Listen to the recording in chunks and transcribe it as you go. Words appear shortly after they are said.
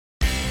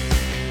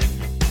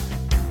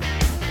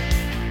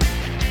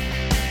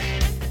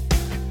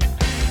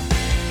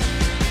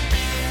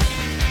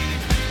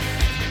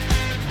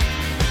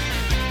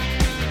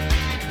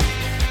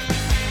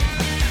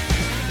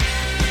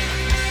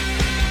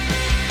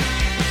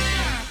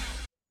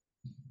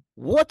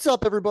What's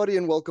up, everybody,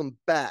 and welcome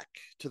back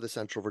to the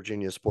Central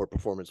Virginia Sport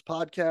Performance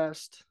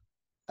Podcast.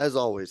 As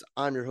always,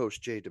 I'm your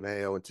host, Jay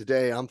DeMeo, and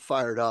today I'm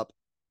fired up.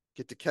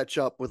 Get to catch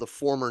up with a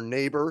former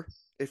neighbor,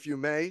 if you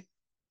may,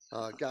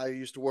 a guy who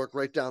used to work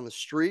right down the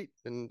street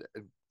and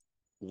a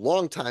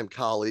longtime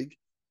colleague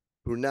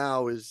who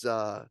now is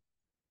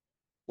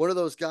one of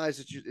those guys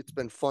that it's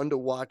been fun to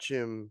watch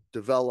him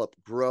develop,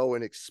 grow,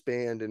 and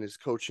expand in his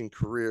coaching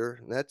career.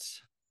 And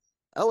that's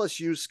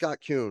LSU's Scott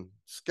Kuehn.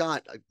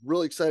 Scott, I'm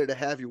really excited to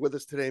have you with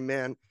us today,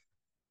 man.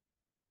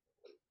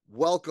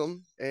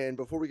 Welcome. And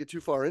before we get too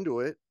far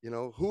into it,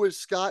 who is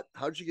Scott?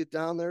 How did you get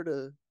down there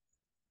to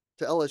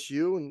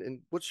LSU, and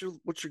what's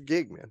your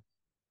gig, man?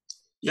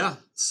 Yeah.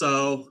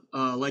 So,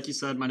 like you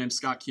said, my name's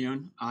Scott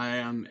Kuehn. I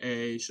am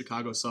a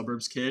Chicago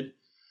suburbs kid,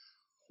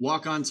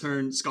 walk-on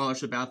turn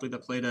scholarship athlete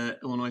that played at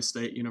Illinois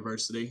State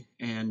University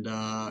and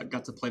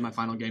got to play my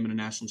final game in a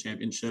national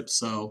championship.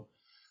 So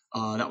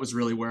that was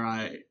really where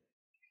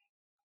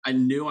I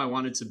knew I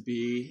wanted to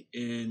be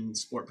in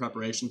sport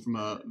preparation from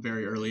a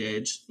very early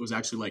age. It was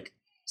actually like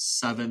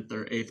seventh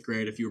or eighth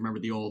grade, if you remember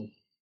the old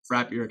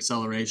frat year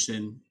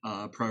acceleration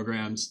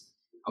programs.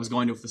 I was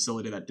going to a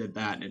facility that did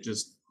that, and it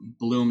just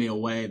blew me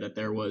away that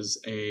there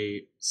was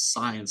a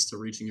science to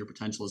reaching your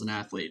potential as an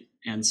athlete.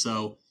 And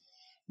so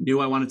knew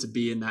I wanted to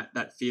be in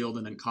that field,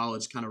 and then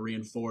college kind of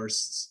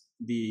reinforced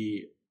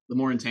the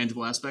more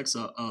intangible aspects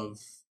of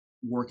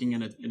working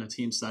in a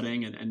team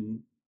setting and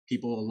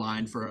people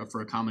aligned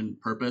for a common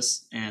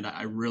purpose. And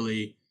I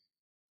really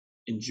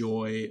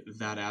enjoy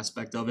that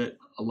aspect of it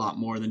a lot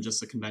more than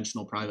just a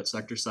conventional private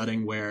sector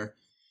setting where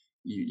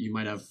you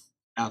might have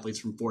athletes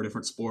from four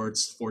different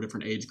sports, four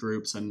different age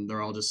groups, and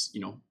they're all just,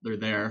 they're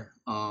there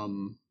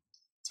to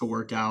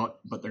work out,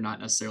 but they're not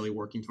necessarily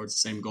working towards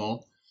the same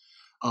goal.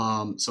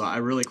 So I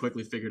really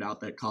quickly figured out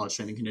that college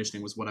strength and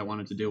conditioning was what I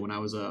wanted to do when I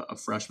was a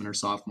freshman or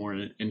sophomore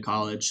in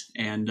college.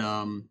 And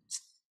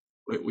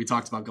we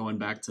talked about going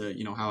back to,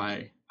 how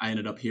I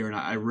ended up here. And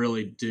I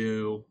really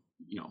do,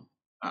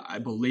 I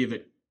believe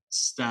it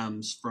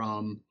stems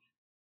from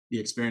the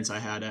experience I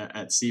had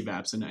at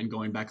CVAPs and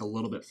going back a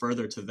little bit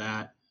further to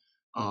that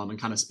and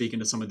kind of speaking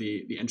to some of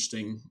the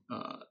interesting,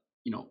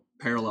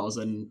 parallels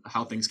and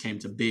how things came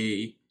to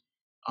be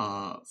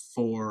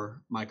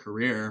for my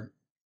career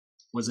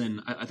was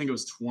in, I think it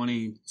was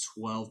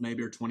 2012,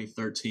 maybe, or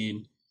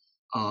 2013.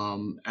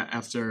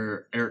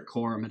 After Eric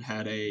Corum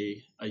had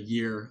a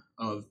year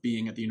of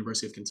being at the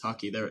University of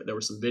Kentucky, there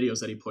were some videos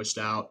that he pushed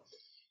out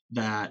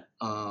that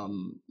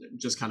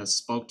just kind of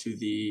spoke to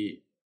the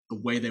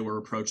way they were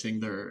approaching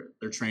their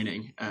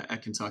training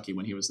at Kentucky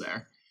when he was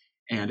there.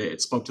 And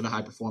it spoke to the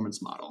high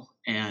performance model.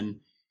 And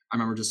I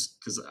remember, just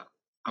because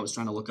I was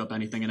trying to look up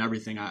anything and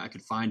everything I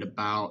could find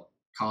about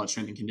college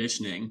strength and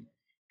conditioning,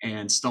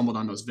 and stumbled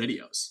on those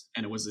videos.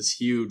 And it was this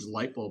huge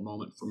light bulb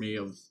moment for me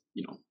of,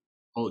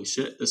 holy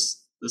shit,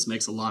 this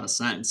makes a lot of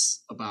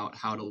sense about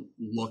how to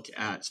look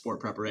at sport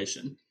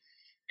preparation.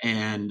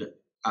 And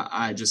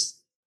I just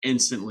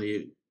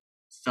instantly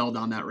fell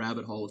down that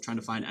rabbit hole of trying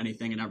to find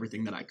anything and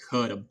everything that I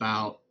could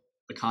about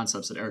the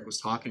concepts that Eric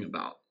was talking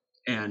about.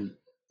 And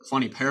the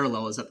funny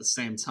parallel is, at the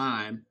same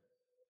time,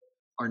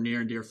 our near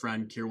and dear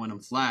friend Kier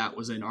Wenham Flat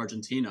was in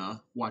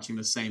Argentina watching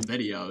the same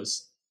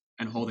videos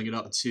and holding it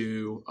up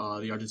to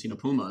the Argentina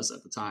Pumas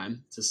at the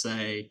time to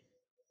say,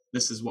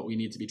 this is what we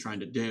need to be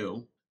trying to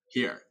do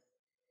here.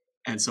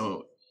 And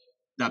so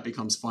that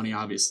becomes funny,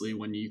 obviously,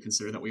 when you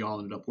consider that we all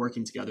ended up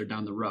working together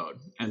down the road.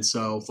 And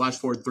so flash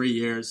forward 3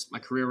 years, my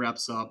career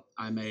wraps up.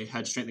 I'm a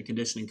head strength and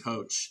conditioning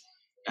coach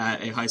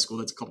at a high school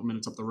that's a couple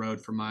minutes up the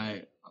road from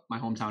my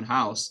hometown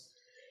house.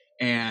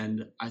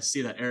 And I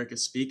see that Eric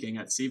is speaking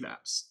at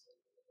CVAPs.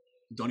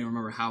 Don't even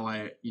remember how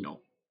I,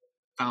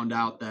 found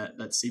out that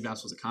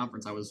CVAPs was a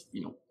conference. I was,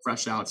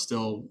 fresh out,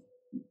 still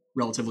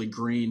relatively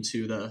green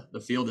to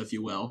the field, if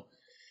you will.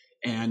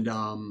 And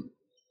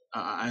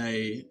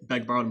I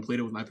begged, borrowed, and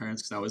pleaded with my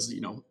parents because I was,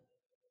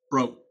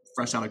 broke,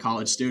 fresh out of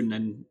college student,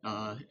 and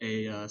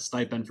a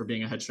stipend for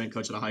being a head strength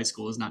coach at a high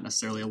school is not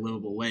necessarily a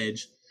livable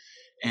wage.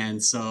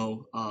 And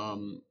so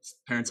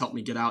parents helped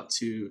me get out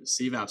to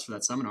CVAPs for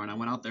that seminar, and I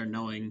went out there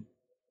knowing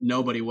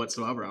nobody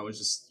whatsoever. I was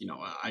just,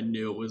 I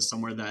knew it was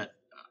somewhere that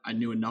I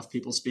knew enough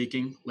people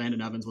speaking.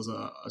 Landon Evans was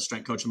a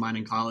strength coach of mine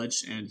in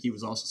college, and he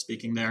was also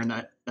speaking there in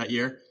that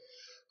year.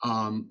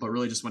 But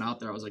really just went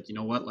out there. I was like, you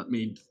know what, let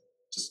me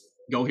just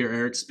go hear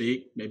Eric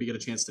speak, maybe get a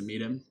chance to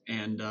meet him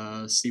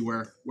and see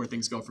where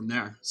things go from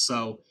there.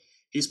 So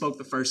he spoke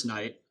the first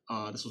night.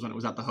 This was when it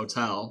was at the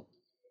hotel,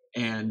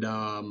 and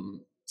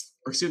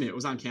or excuse me, it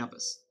was on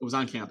campus. It was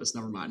on campus.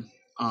 Never mind.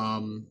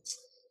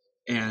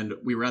 And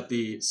we were at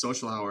the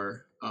social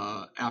hour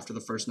after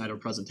the first night of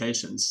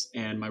presentations,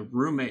 and my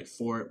roommate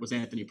for it was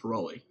Anthony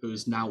Paroli,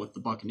 who's now with the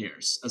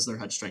Buccaneers as their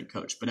head strength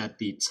coach. But at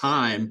the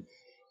time,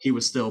 he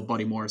was still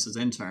Buddy Morris's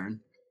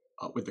intern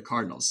with the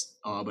Cardinals.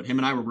 But him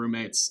and I were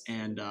roommates,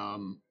 and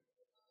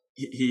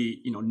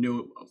he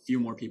knew a few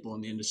more people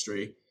in the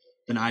industry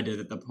than I did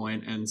at that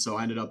point. And so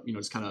I ended up,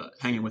 just kind of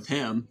hanging with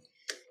him,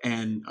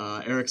 and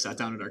Eric sat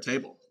down at our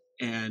table.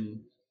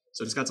 And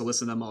so just got to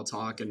listen to them all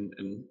talk and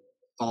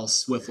fall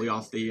swiftly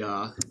off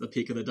the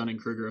peak of the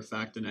Dunning-Kruger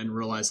effect and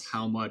realize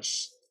how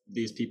much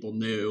these people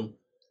knew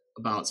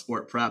about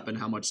sport prep and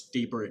how much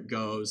deeper it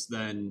goes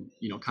than,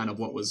 kind of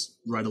what was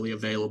readily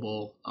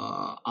available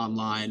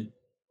online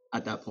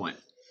at that point.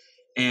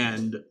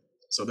 And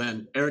so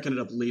then Eric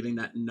ended up leaving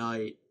that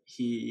night.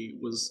 He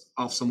was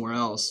off somewhere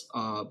else,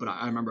 but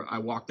I remember I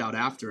walked out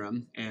after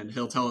him, and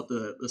he'll tell it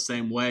the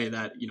same way,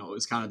 that it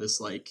was kind of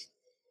this like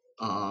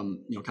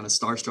kind of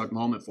starstruck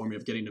moment for me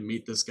of getting to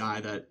meet this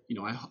guy that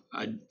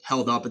I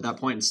held up at that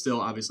point and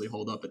still obviously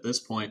hold up at this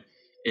point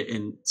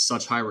in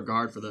such high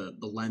regard for the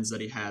lens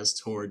that he has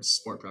towards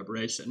sport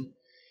preparation.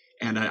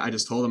 And I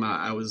just told him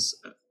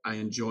I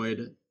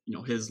enjoyed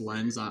his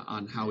lens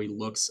on how he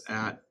looks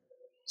at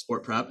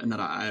sport prep, and that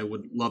I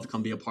would love to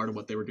come be a part of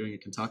what they were doing in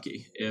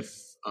Kentucky if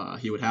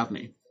he would have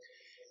me.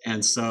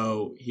 And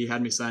so he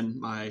had me send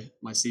my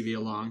CV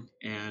along,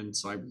 and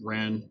so I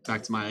ran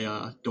back to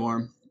my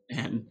dorm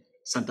and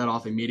sent that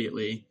off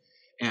immediately.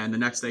 And the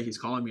next day he's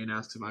calling me and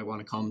asks if I want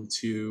to come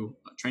to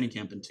training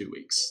camp in 2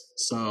 weeks.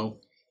 So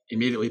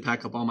immediately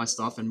pack up all my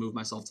stuff and move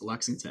myself to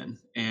Lexington,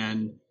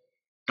 and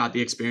got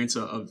the experience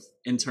of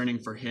interning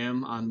for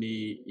him on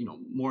the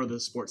more of the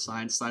sports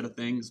science side of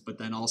things, but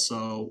then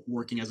also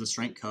working as a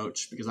strength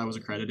coach because I was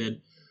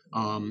accredited.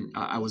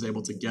 I was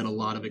able to get a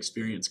lot of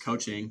experience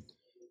coaching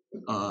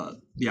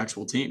the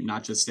actual team,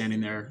 not just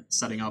standing there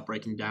setting up,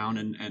 breaking down,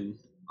 and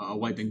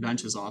wiping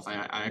benches off.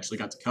 I actually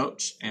got to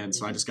coach, and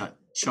so I just got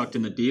chucked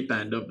in the deep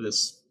end of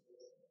this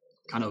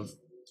kind of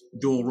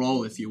dual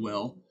role, if you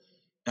will,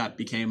 that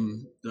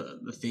became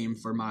the theme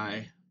for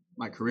my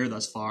career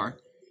thus far.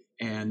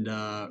 And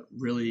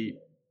really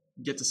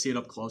get to see it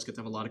up close, get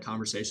to have a lot of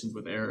conversations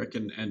with Eric,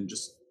 and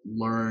just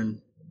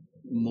learn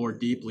more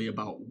deeply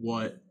about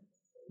what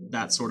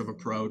that sort of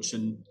approach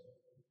and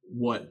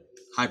what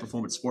high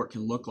performance sport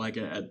can look like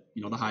at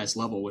the highest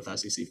level with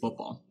SEC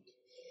football.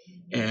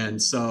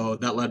 And so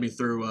that led me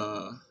through,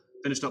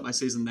 finished up my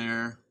season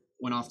there,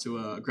 went off to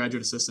a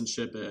graduate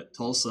assistantship at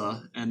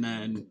Tulsa, and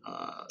then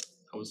I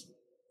was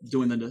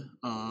doing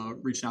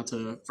reaching out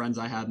to friends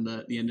I had in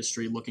the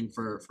industry looking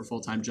for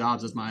full-time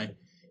jobs as my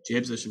GA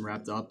position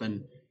wrapped up.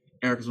 And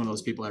Eric was one of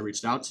those people I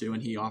reached out to,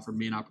 and he offered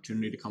me an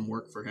opportunity to come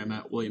work for him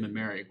at William &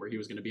 Mary, where he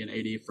was going to be an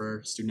AD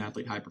for student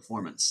athlete high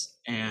performance.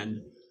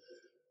 And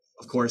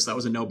of course, that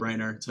was a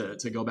no-brainer.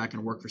 To go back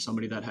and work for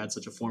somebody that had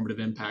such a formative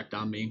impact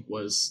on me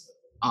was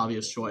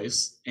obvious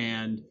choice.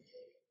 And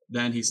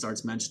then he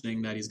starts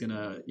mentioning that he's going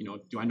to,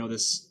 do I know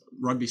this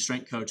rugby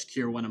strength coach,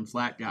 Keir Wenham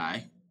Flat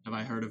guy? Have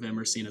I heard of him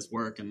or seen his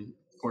work? And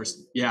of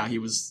course, yeah, he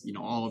was,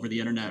 all over the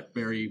internet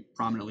very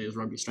prominently as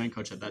rugby strength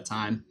coach at that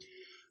time.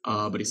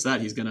 But he said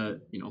he's going to,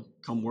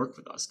 come work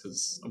with us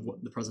because of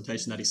the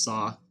presentation that he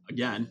saw,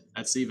 again,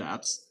 at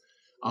CVAPS,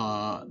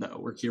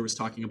 where Keir was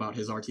talking about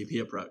his RTP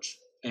approach.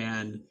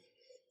 And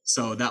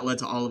so that led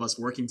to all of us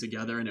working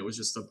together, and it was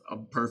just a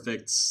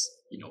perfect,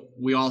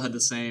 we all had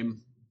the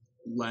same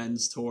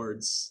lens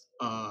towards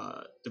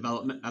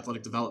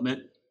athletic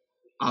development.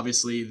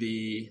 Obviously,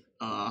 the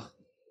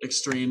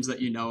extremes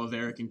that of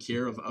Eric and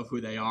Keir of who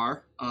they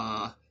are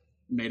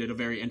made it a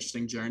very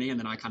interesting journey. And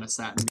then I kind of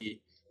sat in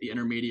the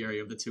intermediary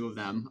of the two of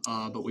them,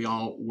 but we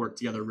all worked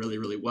together really,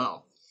 really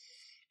well.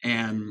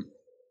 And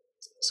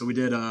so we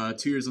did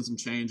 2 years and some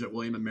change at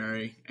William &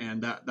 Mary,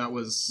 and that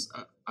was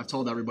I've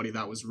told everybody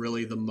that was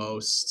really it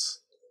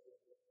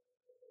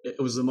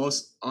was the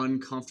most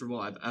uncomfortable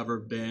I've ever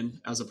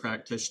been as a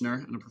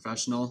practitioner and a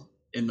professional,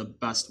 in the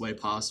best way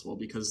possible,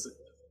 because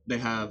they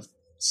have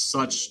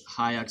such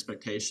high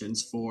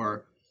expectations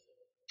for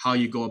how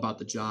you go about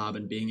the job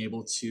and being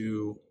able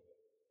to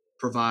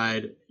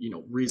provide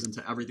reason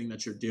to everything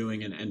that you're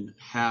doing, and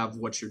have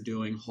what you're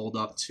doing hold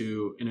up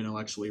to an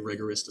intellectually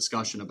rigorous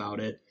discussion about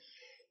it.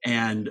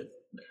 And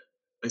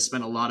they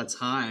spent a lot of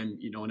time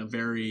in a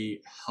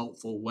very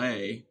helpful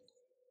way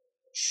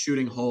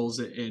shooting holes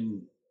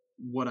in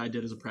what I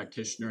did as a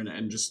practitioner,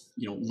 and just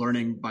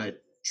learning by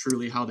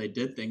truly how they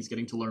did things,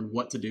 getting to learn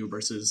what to do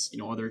versus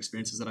other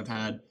experiences that I've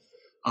had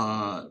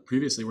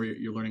previously where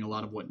you're learning a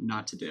lot of what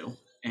not to do.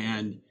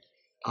 And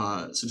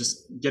so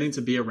just getting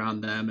to be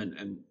around them,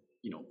 and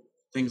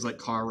things like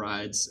car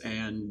rides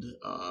and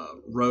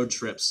road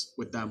trips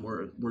with them,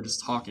 where we're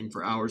just talking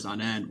for hours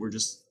on end.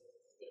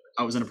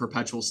 I was in a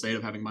perpetual state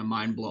of having my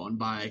mind blown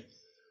by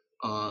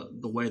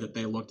the way that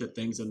they looked at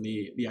things, and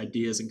the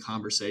ideas and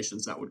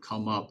conversations that would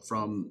come up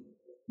from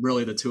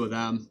really the two of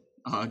them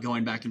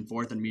going back and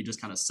forth, and me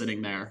just kind of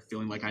sitting there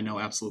feeling like I know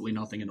absolutely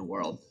nothing in the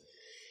world.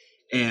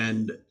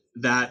 And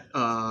that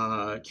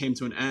came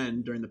to an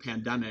end during the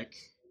pandemic,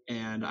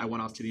 and I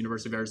went off to the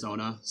University of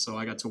Arizona. So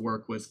I got to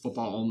work with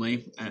football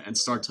only, and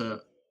start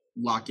to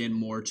lock in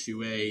more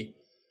to a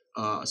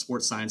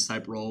sports science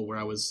type role, where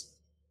I was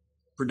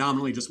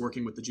predominantly just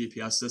working with the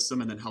GPS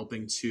system, and then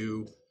helping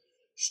to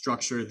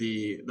structure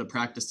the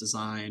practice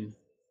design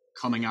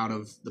coming out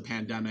of the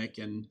pandemic,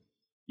 and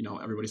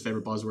everybody's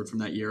favorite buzzword from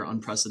that year,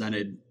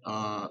 unprecedented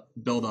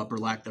buildup or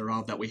lack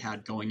thereof that we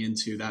had going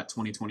into that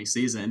 2020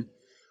 season.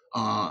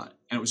 And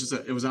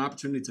it was an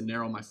opportunity to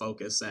narrow my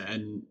focus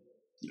and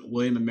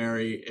William and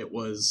Mary, it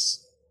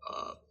was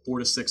 4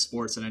 to 6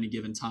 sports at any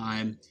given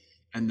time,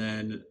 and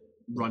then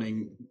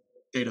running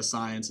data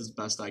science as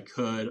best I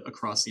could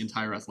across the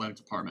entire athletic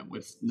department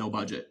with no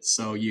budget.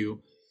 So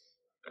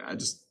I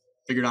just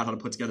figured out how to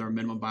put together a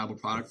minimum viable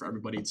product for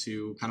everybody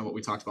to kind of what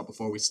we talked about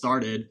before we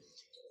started,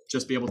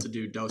 just be able to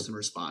do dose and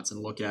response and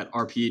look at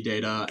RPE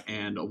data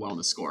and a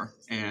wellness score,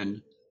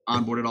 and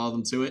onboarded all of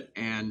them to it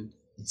and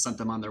sent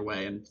them on their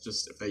way. And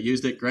just if they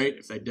used it, great.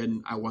 If they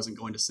didn't, I wasn't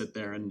going to sit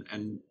there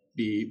and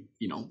be,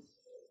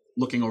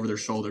 looking over their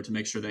shoulder to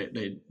make sure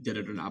they did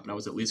it or not, but I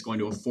was at least going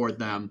to afford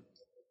them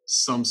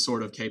some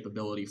sort of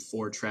capability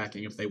for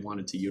tracking if they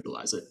wanted to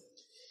utilize it.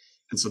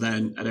 And so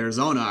then at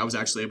Arizona, I was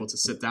actually able to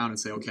sit down and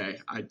say, okay,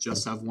 I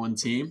just have one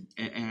team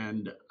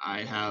and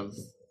I have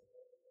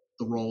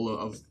the role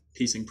of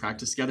piecing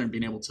practice together and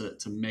being able to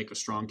make a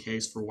strong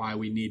case for why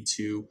we need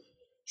to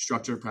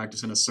structure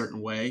practice in a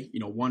certain way.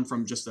 One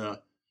from just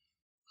a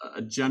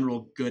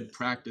general good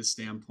practice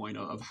standpoint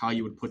of how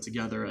you would put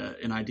together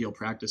an ideal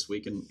practice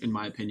week, in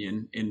my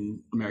opinion,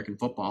 in American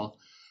football.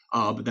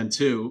 But then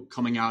two,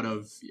 coming out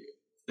of,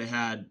 they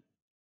had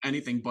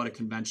anything but a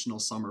conventional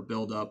summer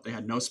buildup. They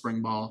had no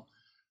spring ball.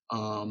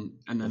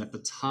 And then at the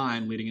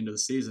time leading into the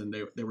season,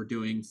 they were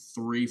doing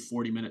 3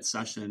 40-minute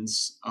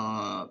sessions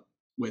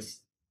with,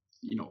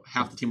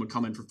 half the team would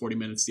come in for 40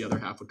 minutes. The other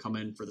half would come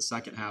in for the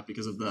second half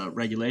because of the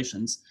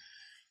regulations.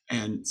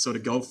 And so to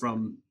go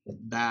from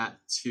that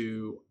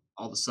to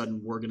all of a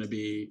sudden we're going to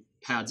be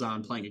pads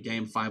on playing a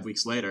game 5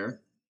 weeks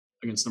later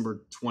against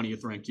number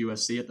 20th ranked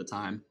USC at the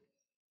time,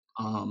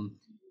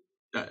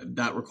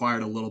 that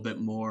required a little bit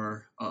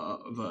more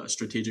of a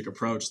strategic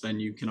approach than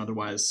you can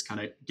otherwise kind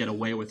of get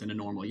away with in a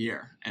normal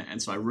year.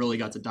 And so I really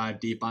got to dive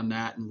deep on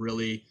that and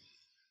really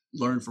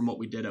learn from what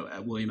we did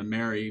at William and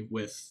Mary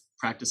with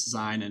practice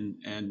design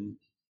and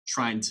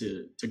trying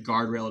to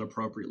guardrail it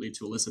appropriately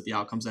to elicit the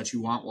outcomes that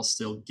you want while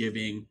still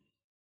giving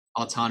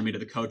autonomy to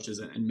the coaches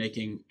and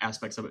making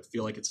aspects of it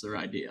feel like it's their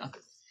idea.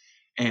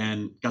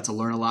 And got to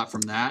learn a lot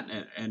from that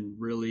and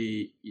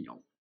really,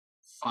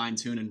 fine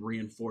tune and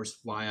reinforce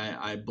why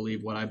I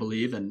believe what I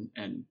believe and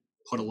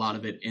put a lot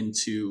of it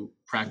into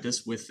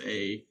practice with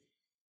a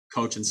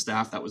coach and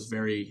staff that was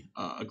very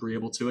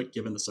agreeable to it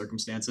given the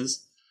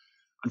circumstances.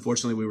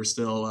 Unfortunately, we were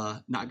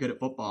still not good at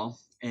football,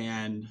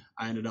 and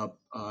I ended up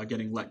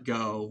getting let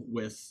go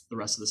with the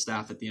rest of the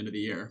staff at the end of the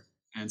year.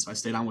 And so I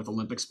stayed on with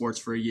Olympic sports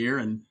for a year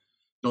and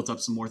built up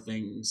some more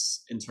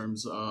things in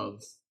terms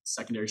of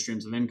secondary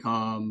streams of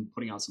income,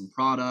 putting out some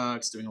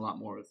products, doing a lot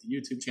more with the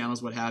YouTube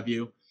channels, what have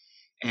you.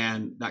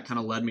 And that kind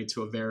of led me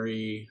to a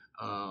very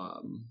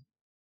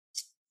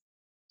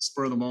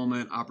spur of the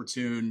moment,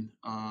 opportune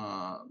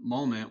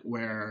moment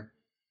where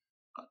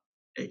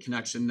a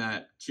connection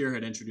that Kier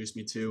had introduced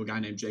me to, a guy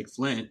named Jake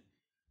Flint,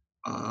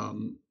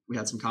 we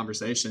had some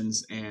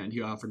conversations and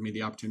he offered me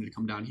the opportunity to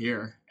come down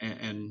here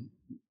and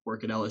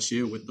work at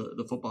LSU with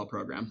the football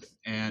program.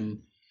 And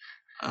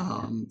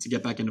to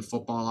get back into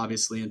football,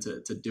 obviously, and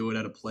to do it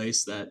at a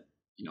place that,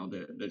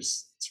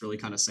 there's it's really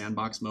kind of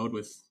sandbox mode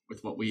with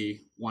what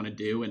we want to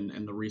do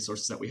and the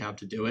resources that we have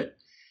to do it,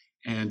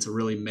 and to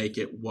really make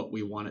it what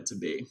we want it to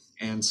be.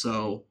 And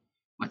so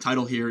my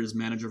title here is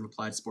Manager of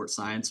Applied Sports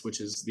Science,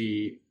 which is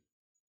the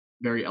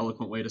very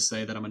eloquent way to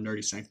say that I'm a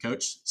nerdy strength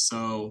coach.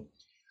 So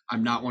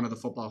I'm not one of the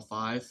football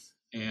five,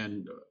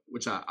 and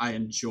which I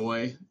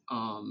enjoy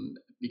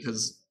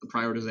because the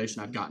prioritization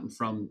I've gotten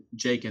from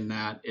Jake in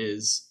that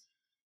is,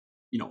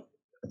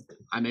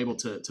 I'm able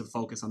to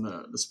focus on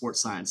the sports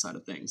science side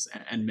of things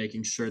and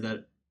making sure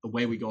that the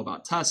way we go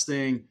about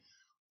testing,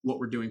 what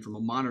we're doing from a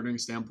monitoring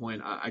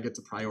standpoint, I get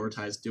to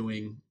prioritize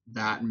doing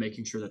that and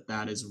making sure that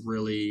that is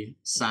really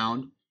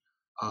sound.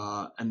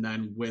 And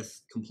then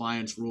with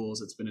compliance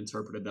rules, it's been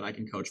interpreted that I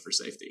can coach for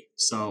safety.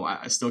 So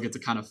I still get to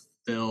kind of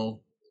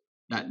fill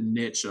that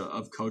niche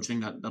of coaching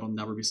that'll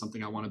never be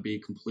something I want to be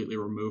completely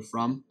removed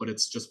from, but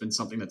it's just been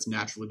something that's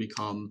naturally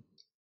become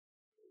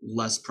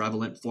less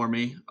prevalent for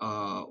me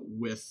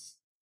with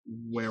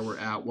where we're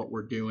at, what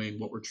we're doing,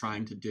 what we're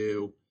trying to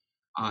do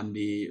on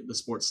the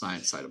sports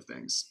science side of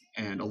things.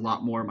 And a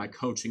lot more of my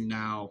coaching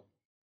now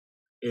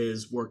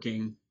is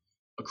working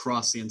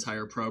across the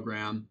entire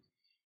program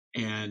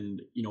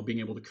and, being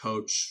able to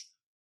coach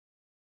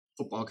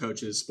football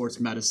coaches, sports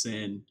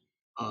medicine,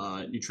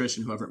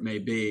 nutrition, whoever it may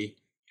be,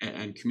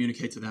 and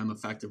communicate to them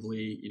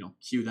effectively,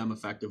 cue them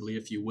effectively,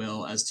 if you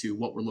will, as to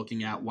what we're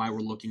looking at, why we're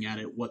looking at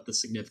it, what the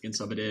significance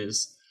of it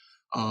is.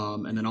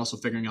 And then also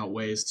figuring out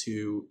ways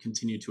to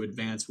continue to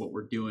advance what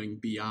we're doing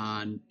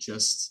beyond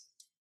just,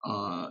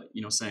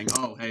 saying,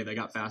 oh, hey, they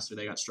got faster,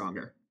 they got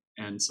stronger.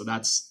 And so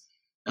that's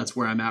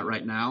where I'm at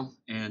right now.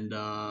 And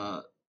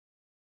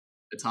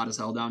it's hot as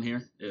hell down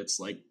here. It's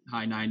like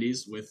high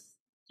 90s with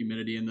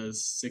humidity in the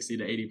 60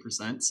 to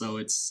 80%. So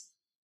it's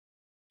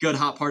good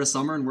hot part of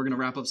summer, and we're going to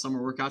wrap up summer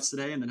workouts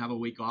today and then have a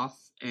week off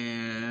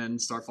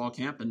and start fall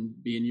camp and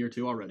be in year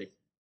 2 already.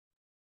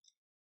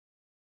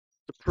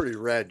 It's a pretty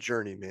rad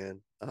journey,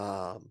 man.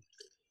 I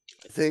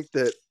think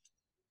that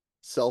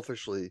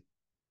selfishly,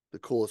 the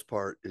coolest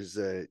part is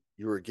that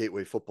you were a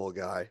gateway football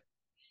guy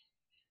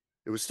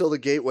It was still the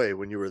Gateway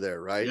when you were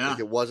there, right? Like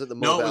Yeah. it wasn't the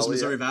Mo No, it was Valley yet.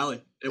 Missouri Valley.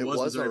 It It was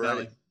was Missouri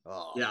already. Valley.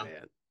 Oh Yeah.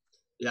 man,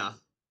 Yeah.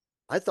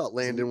 I thought So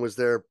Landon was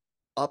there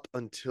up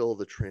until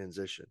the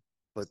transition,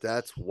 but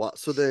that's what.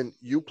 So then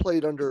you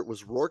played under.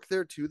 Was Rourke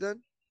there too?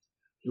 Then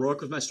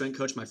Rourke was my strength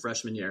coach my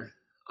freshman year.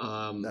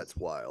 Um, that's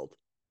wild.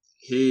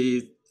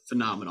 he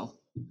phenomenal.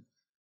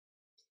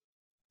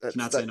 That's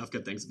Cannot say that. enough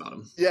good things about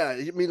him. Yeah,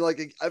 I mean,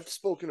 like I've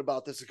spoken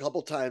about this a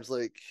couple times.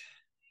 Like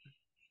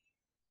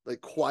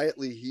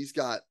quietly, he's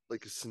got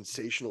like a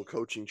sensational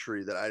coaching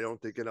tree that I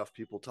don't think enough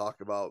people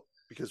talk about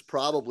because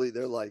probably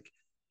they're like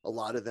a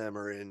lot of them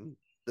are in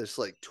this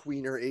like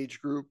tweener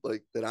age group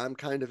like that I'm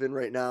kind of in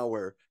right now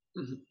where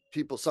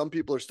Mhm. some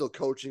people are still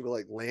coaching, but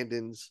like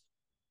Landon's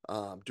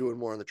doing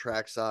more on the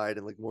track side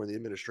and like more on the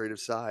administrative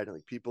side, and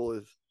like people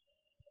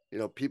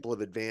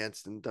have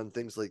advanced and done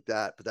things like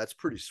that. But that's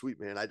pretty sweet,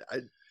 man.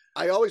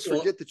 I always Well,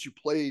 forget that you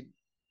played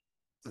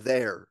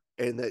there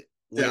and that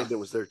yeah. Landon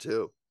was there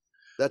too.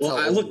 That's Well,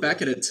 how I old look you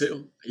back are. at it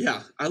too.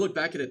 Yeah, I look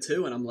back at it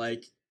too, and I'm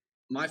like,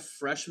 my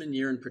freshman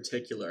year in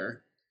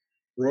particular,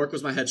 Rourke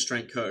was my head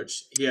strength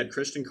coach. He had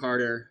Christian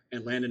Carter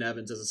and Landon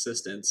Evans as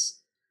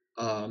assistants,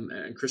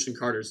 and Christian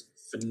Carter's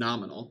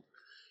phenomenal.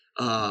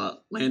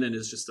 Landon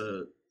is just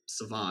a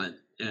savant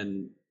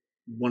and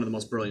one of the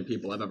most brilliant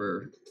people I've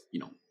ever,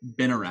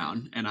 been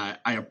around. And I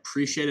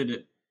appreciated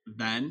it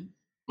then,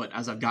 but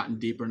as I've gotten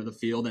deeper into the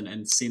field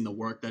and seen the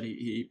work that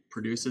he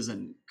produces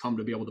and come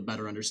to be able to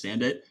better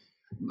understand it,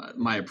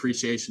 my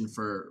appreciation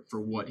for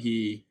what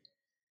he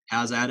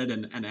has added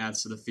and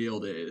adds to the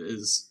field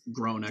is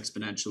grown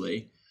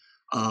exponentially.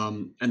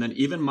 And then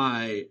even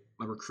my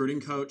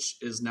recruiting coach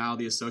is now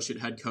the associate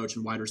head coach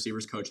and wide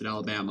receivers coach at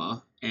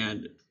Alabama,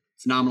 and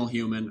phenomenal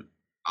human.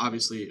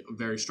 Obviously, a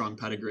very strong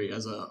pedigree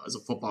as a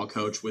football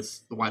coach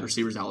with the wide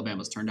receivers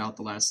Alabama's turned out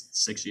the last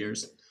 6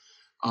 years.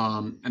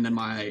 And then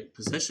my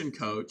position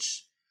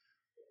coach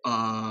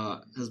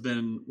has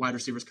been wide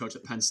receivers coach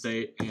at Penn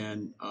State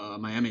and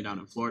Miami down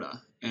in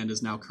Florida, and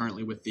is now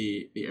currently with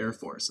the Air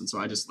Force. And so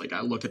I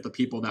look at the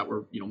people that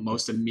were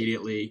most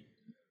immediately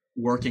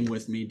working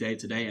with me day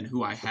to day and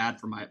who I had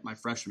for my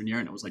freshman year,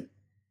 and it was like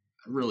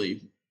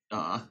really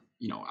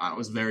I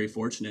was very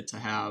fortunate to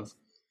have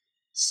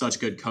such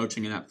good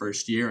coaching in that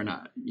first year, and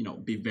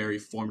be very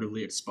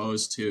formatively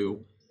exposed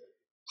to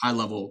high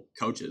level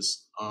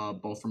coaches,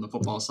 both from the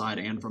football side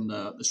and from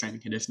the strength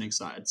and conditioning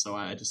side. So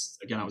I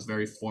was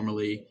very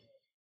formally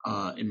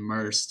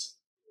immersed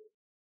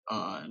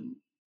uh,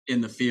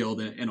 in the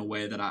field in a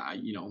way that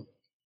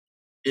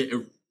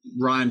it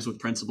rhymes with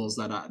principles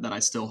that I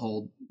still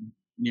hold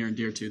near and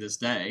dear to this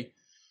day.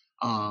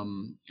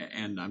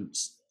 And I'm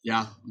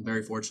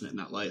very fortunate in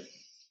that light.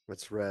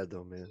 That's rad,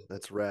 though, man.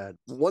 That's rad.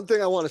 One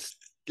thing I want to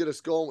get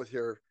us going with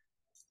here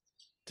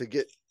to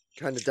get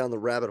kind of down the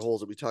rabbit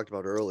holes that we talked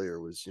about earlier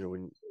was,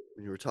 when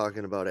you were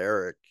talking about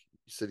Eric,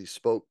 you said he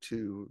spoke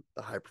to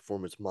the high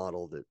performance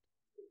model that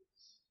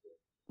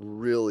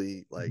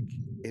really like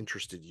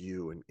interested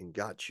you and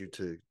got you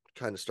to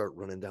kind of start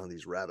running down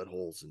these rabbit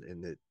holes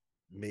and it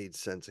made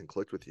sense and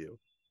clicked with you.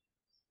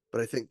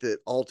 But I think that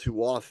all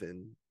too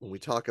often when we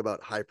talk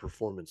about high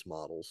performance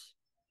models,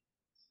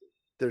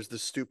 there's the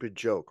stupid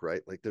joke,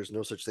 right? Like there's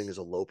no such thing as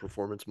a low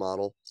performance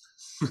model,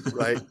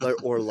 right?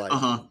 Or Uh like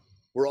huh.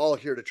 we're all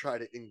here to try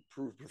to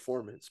improve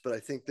performance. But I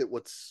think that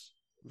what's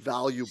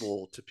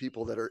valuable to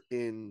people that are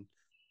in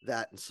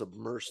that and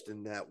submersed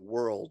in that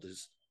world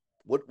is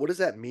what does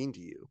that mean to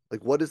you?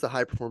 Like what is the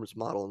high performance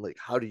model and like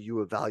how do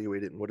you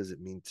evaluate it and what does it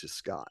mean to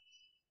Scott?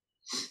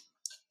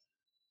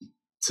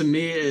 To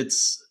me,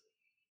 it's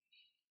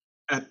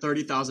at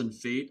 30,000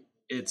 feet.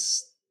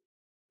 It's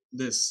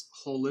this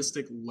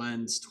holistic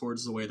lens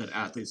towards the way that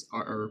athletes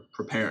are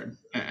prepared,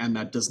 and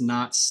that does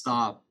not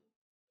stop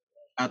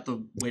at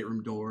the weight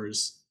room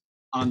doors,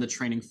 on the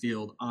training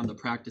field, on the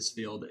practice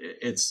field.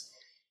 It's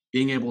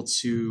being able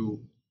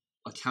to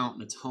account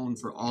and atone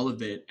for all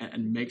of it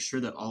and make sure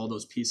that all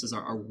those pieces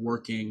are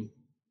working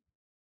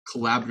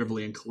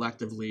collaboratively and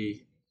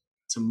collectively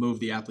to move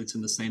the athletes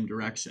in the same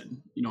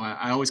direction.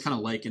 I always kind of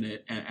liken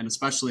it, and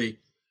especially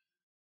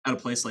at a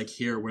place like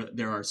here where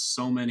there are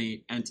so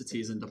many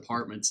entities and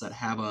departments that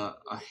have a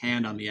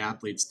hand on the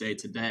athletes day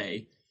to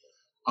day.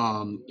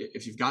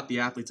 If you've got the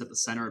athletes at the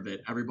center of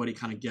it, everybody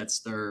kind of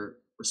gets their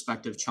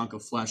respective chunk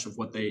of flesh of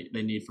what they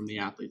need from the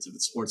athletes. If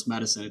it's sports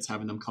medicine, it's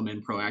having them come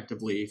in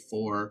proactively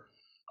for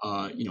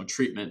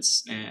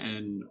treatments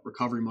and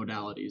recovery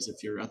modalities.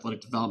 If you're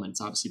athletic development,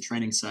 it's obviously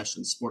training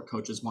sessions. Sport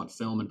coaches want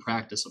film and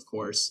practice, of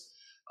course.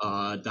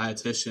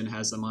 Dietitian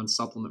has them on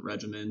supplement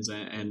regimens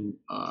and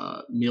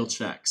meal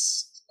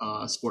checks.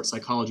 Sports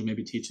psychology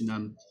maybe teaching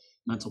them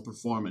mental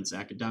performance.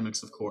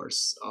 Academics, of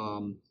course.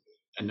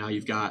 And now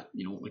you've got,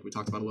 like we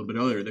talked about a little bit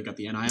earlier, they've got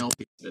the NIL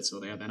piece of it, so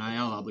they have NIL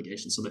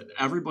obligations, so that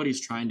everybody's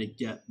trying to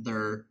get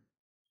their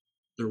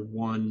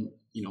one,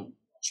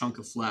 chunk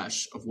of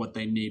flesh of what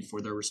they need for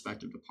their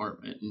respective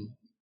department. And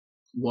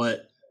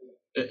what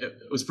it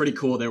was pretty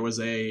cool. There was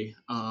a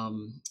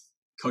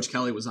Coach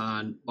Kelly was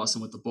on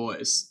Bussin' with the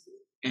Boys,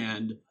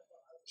 and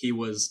he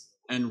was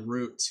en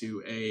route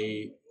to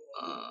a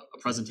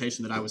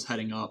presentation that I was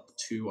heading up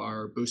to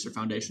our Booster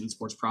Foundation and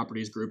Sports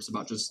Properties groups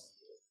about just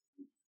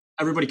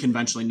everybody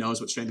conventionally knows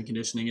what strength and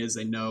conditioning is.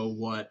 They know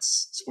what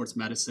sports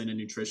medicine and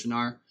nutrition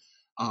are.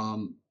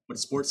 But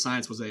sports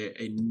science was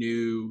a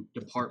new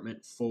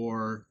department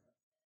for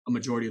a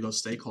majority of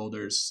those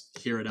stakeholders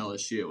here at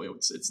LSU.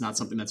 It's not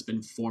something that's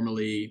been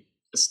formally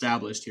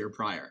established here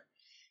prior.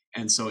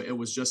 And so it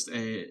was just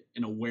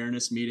an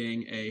awareness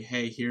meeting,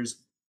 hey,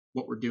 here's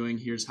what we're doing,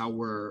 here's how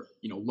we're,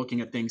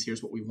 looking at things,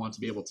 here's what we want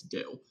to be able to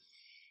do.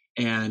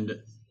 And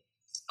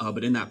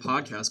but in that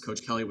podcast,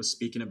 Coach Kelly was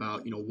speaking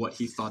about, what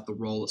he thought the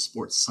role of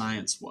sports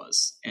science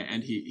was.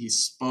 And he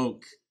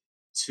spoke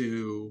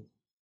to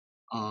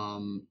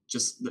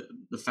just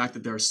the fact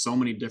that there are so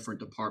many different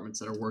departments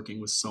that are working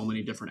with so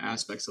many different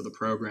aspects of the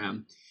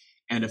program.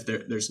 And if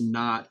there's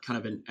not kind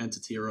of an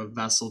entity or a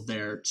vessel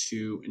there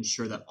to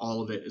ensure that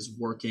all of it is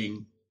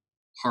working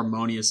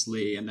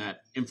harmoniously and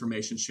that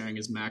information sharing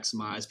is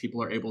maximized,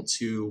 people are able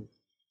to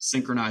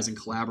synchronize and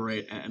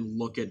collaborate and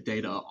look at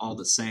data all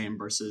the same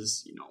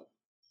versus,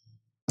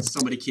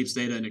 somebody keeps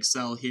data in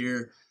Excel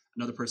here,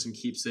 another person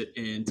keeps it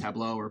in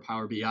Tableau or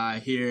Power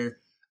BI here,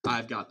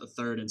 I've got the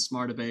third in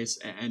Smartabase,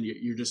 and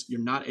you're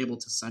not able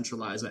to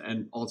centralize it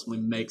and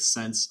ultimately make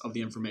sense of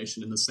the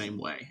information in the same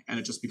way. And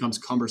it just becomes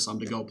cumbersome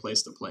to go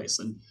place to place.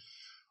 And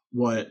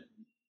what,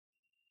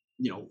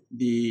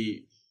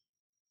 the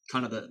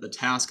kind of the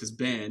task has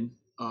been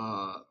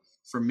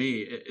for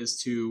me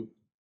is to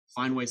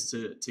find ways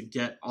to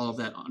get all of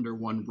that under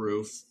one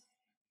roof,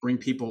 bring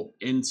people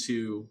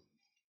into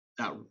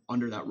that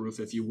under that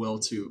roof, if you will,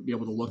 to be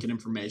able to look at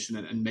information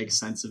and make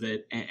sense of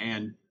it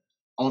and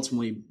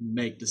ultimately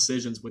make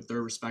decisions with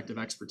their respective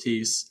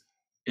expertise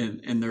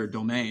in their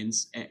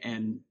domains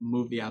and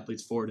move the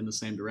athletes forward in the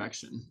same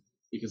direction.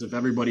 Because if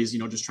everybody's,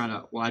 just trying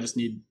to, well, I just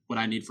need what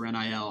I need for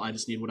NIL, I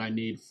just need what I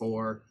need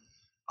for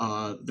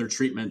their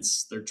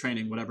treatments, their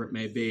training, whatever it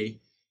may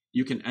be,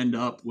 you can end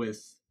up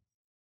with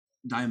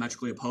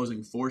diametrically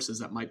opposing forces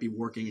that might be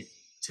working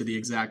to the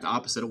exact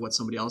opposite of what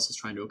somebody else is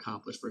trying to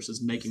accomplish,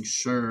 versus making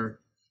sure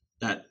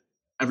that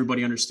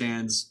everybody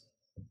understands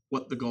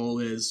what the goal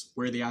is,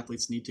 where the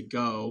athletes need to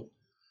go,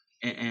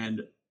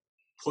 and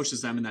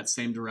pushes them in that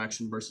same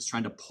direction versus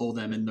trying to pull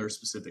them in their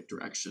specific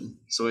direction.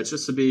 So it's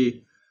just to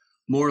be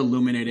more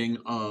illuminating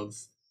of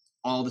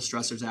all the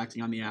stressors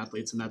acting on the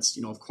athletes. And that's,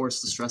 of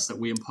course, the stress that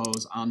we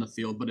impose on the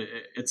field, but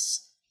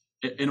it's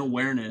an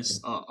awareness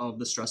of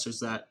the stressors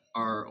that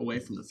are away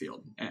from the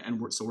field.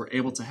 And we're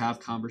able to have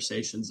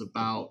conversations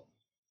about,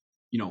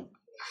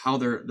 how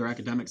their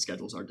academic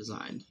schedules are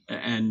designed,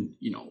 and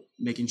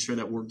making sure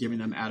that we're giving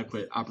them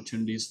adequate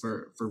opportunities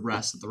for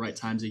rest at the right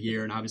times of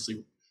year, and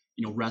obviously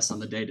rest on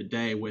the day to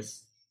day, with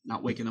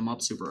not waking them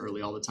up super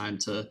early all the time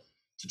to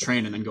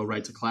train and then go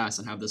right to class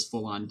and have this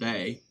full on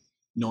day,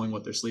 knowing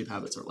what their sleep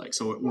habits are like.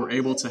 So we're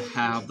able to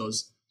have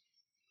those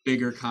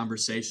bigger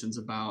conversations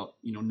about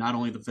not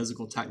only the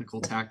physical,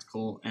 technical,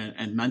 tactical,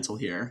 and mental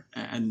here.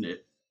 And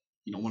it,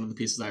 one of the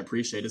pieces I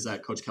appreciate is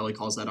that Coach Kelly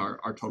calls that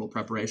our total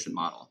preparation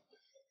model.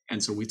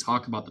 And so we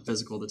talk about the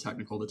physical, the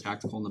technical, the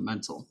tactical, and the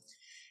mental.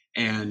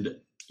 And,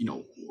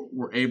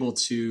 we're able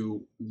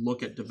to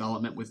look at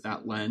development with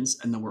that lens.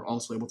 And then we're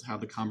also able to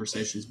have the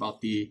conversations about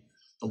the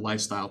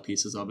lifestyle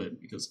pieces of it,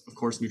 because of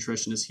course,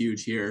 nutrition is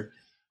huge here.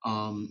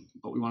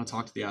 But we want to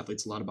talk to the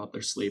athletes a lot about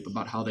their sleep,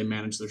 about how they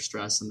manage their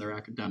stress and their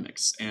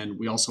academics. And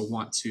we also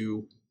want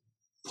to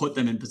put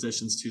them in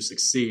positions to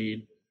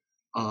succeed,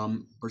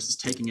 versus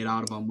taking it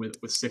out of them with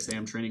 6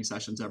 a.m. training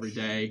sessions every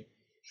day,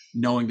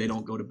 knowing they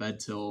don't go to bed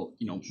till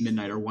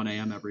midnight or 1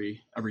 a.m.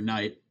 every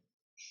night,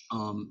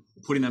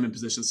 putting them in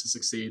positions to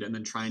succeed, and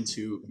then trying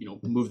to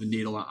move the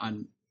needle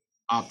on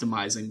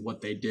optimizing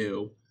what they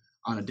do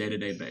on a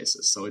day-to-day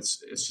basis. So it's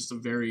just a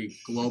very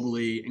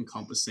globally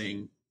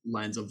encompassing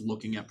lens of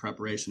looking at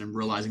preparation and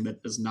realizing that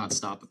it does not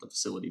stop at the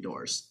facility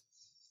doors.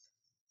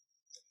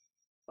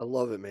 I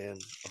love it, man.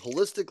 A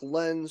holistic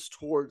lens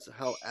towards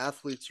how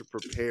athletes are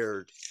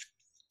prepared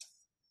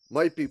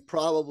might be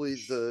probably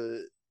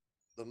the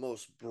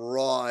most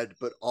broad,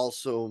 but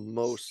also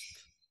most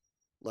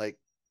like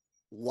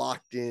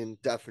locked in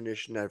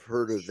definition I've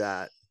heard of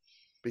that,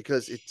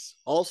 because it's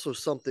also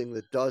something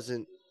that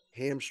doesn't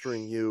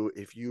hamstring you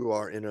if you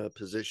are in a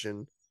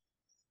position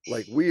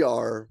like we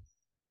are,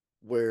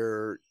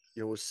 where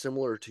was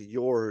similar to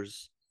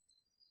yours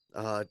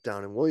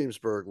down in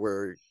Williamsburg,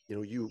 where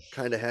you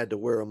kind of had to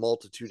wear a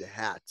multitude of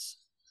hats.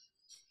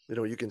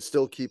 You can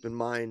still keep in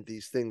mind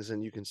these things,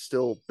 and you can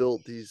still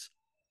build these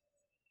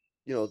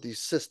these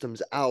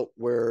systems out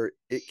where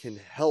it can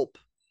help.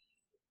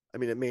 I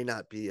mean, it may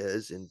not be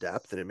as in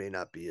depth, and it may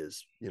not be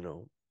as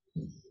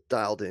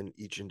dialed in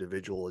each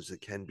individual as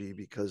it can be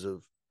because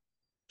of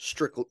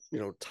strict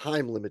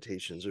time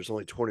limitations. There's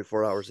only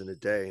 24 hours in a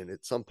day, and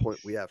at some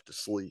point we have to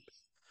sleep.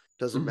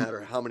 Doesn't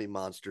matter how many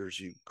monsters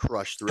you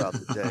crush throughout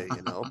the day,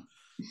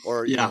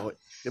 or Yeah.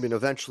 I mean,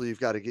 eventually you've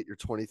got to get your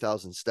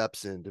 20,000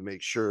 steps in to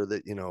make sure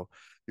that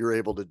you're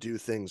able to do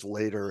things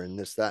later, and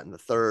this, that, and the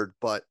third.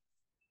 But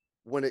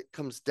when it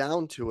comes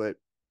down to it,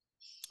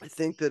 I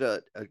think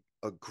that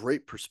a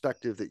great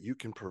perspective that you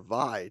can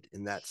provide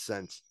in that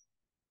sense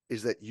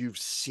is that you've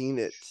seen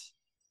it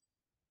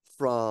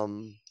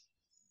from,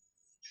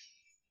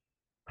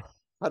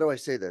 how do I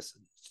say this?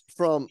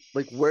 From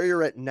like where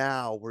you're at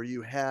now, where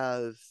you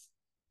have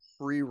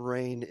free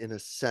reign in a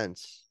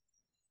sense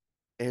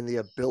and the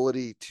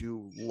ability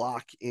to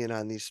lock in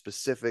on these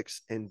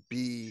specifics and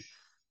be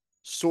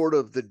sort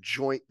of the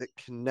joint that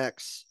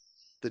connects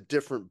the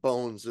different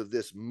bones of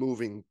this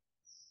moving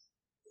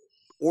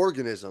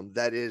organism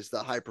that is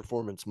the high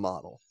performance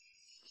model,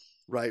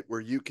 right? Where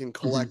you can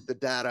collect the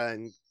data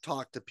and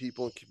talk to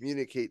people and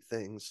communicate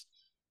things,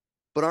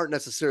 but aren't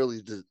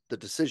necessarily the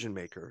decision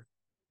maker,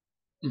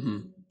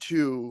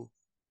 to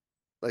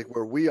like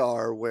where we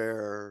are,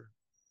 where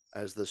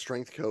as the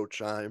strength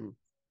coach, I'm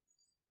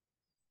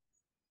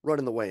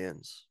running the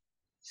weigh-ins,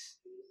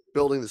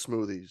 building the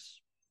smoothies,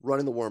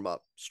 running the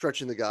warm-up,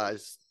 stretching the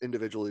guys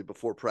individually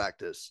before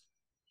practice,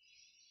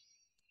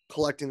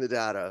 collecting the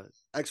data,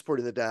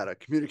 exporting the data,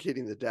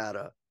 communicating the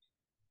data,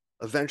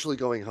 eventually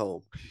going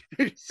home.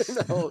 you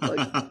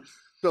like,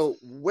 so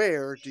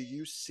where do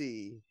you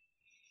see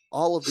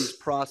all of these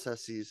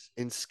processes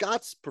in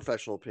Scott's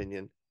professional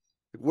opinion?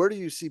 Where do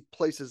you see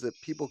places that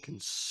people can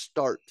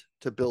start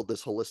to build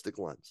this holistic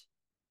lens?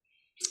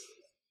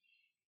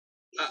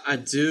 I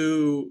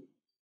do.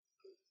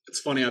 It's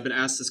funny. I've been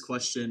asked this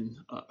question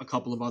a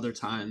couple of other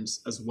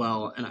times as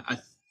well, and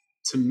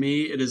to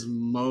me, it is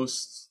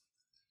most.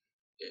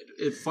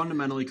 It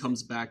fundamentally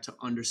comes back to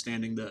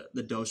understanding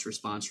the dose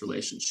response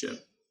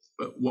relationship.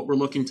 But what we're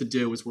looking to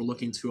do is we're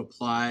looking to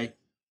apply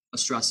a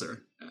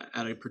stressor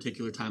at a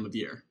particular time of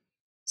year.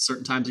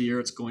 Certain times of year,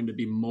 it's going to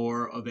be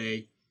more of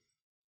a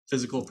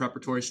physical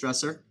preparatory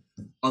stressor.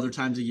 Other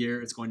times of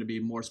year, it's going to be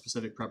more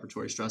specific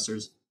preparatory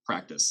stressors,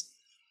 practice.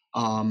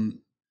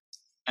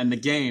 And the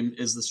game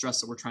is the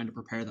stress that we're trying to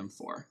prepare them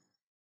for.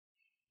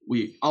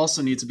 We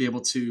also need to be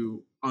able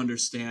to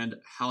understand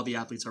how the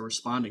athletes are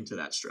responding to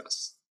that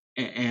stress.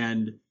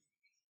 And,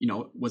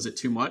 was it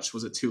too much?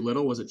 Was it too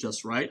little? Was it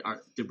just right?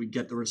 Did we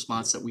get the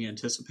response that we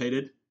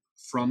anticipated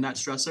from that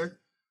stressor?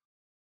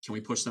 Can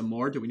we push them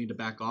more? Do we need to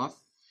back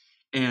off?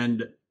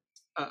 And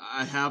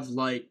I have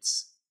liked,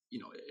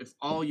 if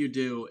all you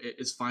do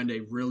is find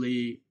a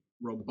really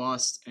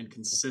robust and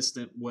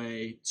consistent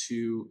way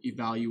to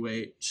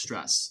evaluate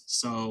stress.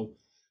 So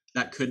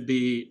that could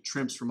be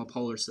TRIMPs from a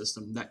polar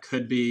system. That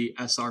could be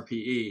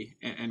SRPE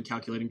and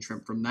calculating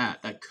TRIMP from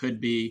that. That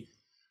could be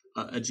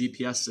a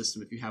GPS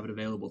system if you have it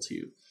available to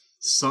you.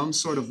 Some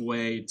sort of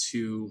way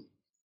to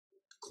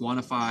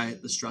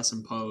quantify the stress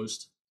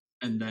imposed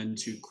and then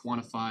to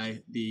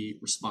quantify the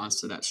response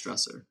to that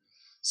stressor.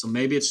 So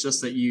maybe it's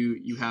just that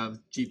you have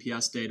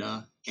GPS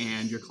data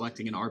and you're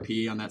collecting an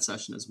RPE on that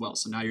session as well.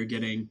 So now you're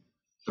getting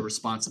the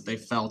response that they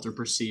felt or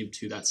perceived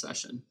to that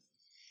session.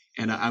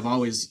 And I've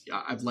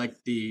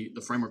liked the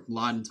framework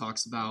Laden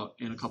talks about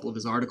in a couple of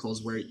his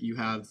articles, where you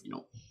have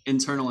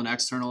internal and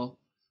external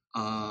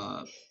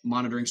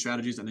monitoring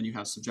strategies, and then you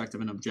have subjective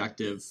and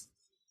objective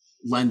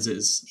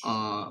lenses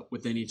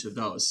within each of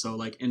those. So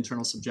like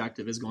internal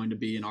subjective is going to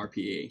be an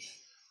RPE.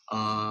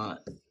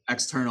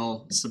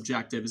 External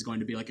subjective is going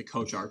to be like a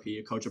coach RP,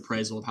 a coach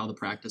appraisal of how the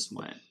practice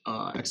went.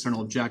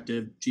 External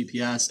objective,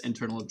 GPS,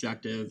 internal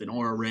objective, an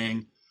Aura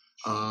ring,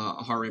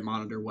 a heart rate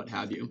monitor, what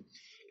have you.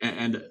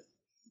 And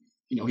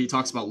he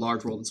talks about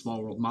large world and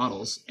small world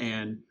models,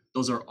 and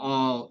those are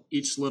all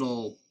each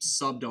little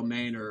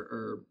subdomain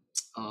or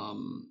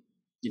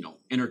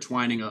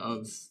intertwining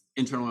of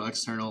internal and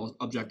external,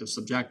 objective,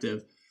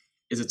 subjective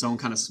is its own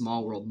kind of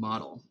small world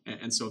model.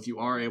 And so if you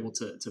are able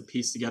to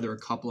piece together a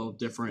couple of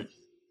different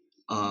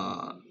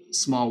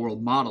small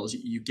world models,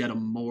 you get a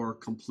more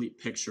complete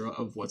picture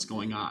of what's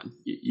going on.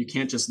 You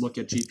can't just look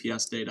at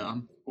GPS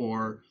data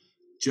or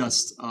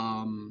just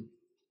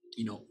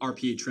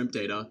RPE TRIMP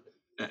data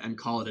and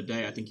call it a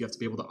day. I think you have to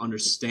be able to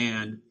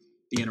understand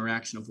the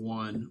interaction of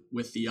one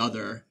with the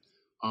other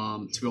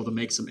to be able to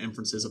make some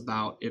inferences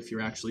about if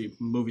you're actually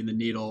moving the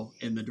needle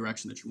in the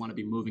direction that you want to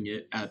be moving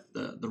it at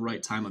the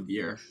right time of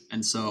year.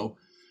 And so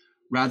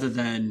rather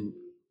than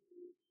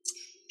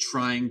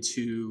trying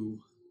to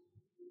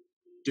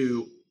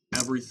do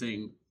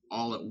everything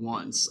all at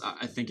once,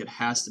 I think it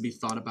has to be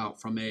thought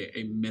about from a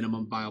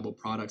minimum viable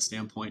product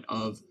standpoint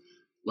of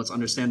let's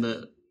understand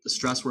the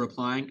stress we're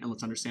applying and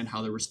let's understand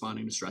how they're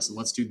responding to stress. And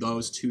let's do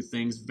those two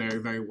things very,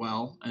 very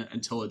well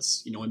until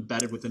it's,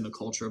 embedded within the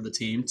culture of the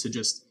team to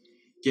just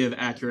give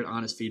accurate,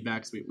 honest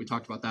feedback. We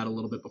talked about that a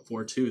little bit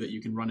before too, that you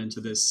can run into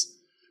this,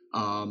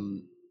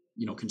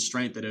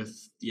 constraint that if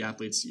the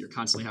athletes, you're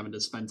constantly having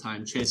to spend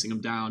time chasing them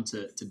down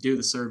to do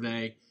the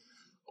survey,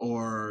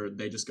 or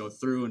they just go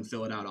through and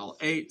fill it out all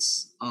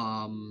eights.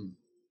 That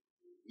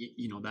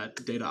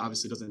data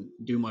obviously doesn't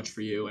do much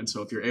for you. And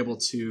so if you're able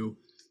to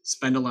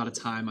spend a lot of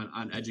time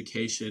on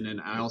education, and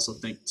I also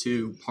think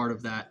too, part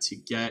of that to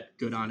get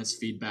good, honest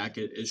feedback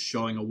is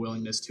showing a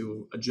willingness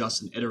to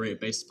adjust and iterate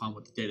based upon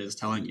what the data is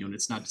telling you. And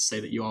it's not to say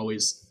that you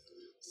always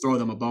throw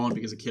them a bone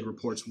because a kid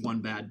reports one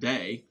bad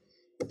day,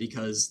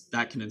 because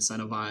that can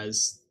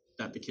incentivize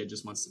that the kid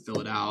just wants to fill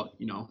it out,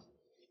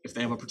 if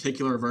they have a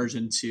particular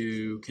aversion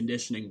to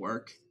conditioning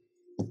work,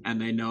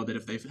 and they know that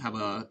if they have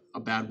a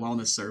bad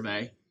wellness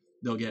survey,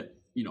 they'll get,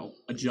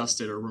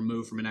 adjusted or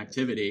removed from an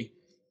activity.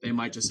 They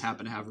might just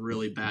happen to have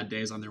really bad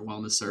days on their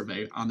wellness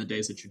survey on the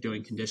days that you're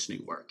doing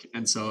conditioning work.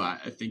 And so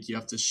I think you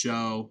have to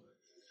show,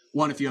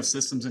 one, if you have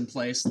systems in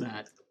place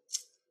that,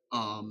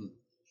 um,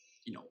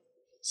 you know,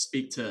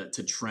 speak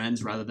to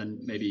trends rather than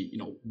maybe,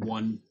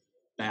 one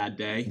bad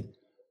day.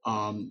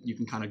 You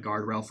can kind of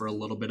guardrail for a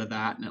little bit of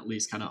that and at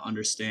least kind of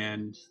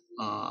understand,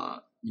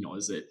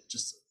 is it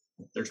just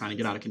they're trying to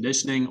get out of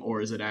conditioning,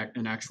 or is it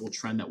an actual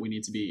trend that we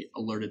need to be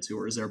alerted to,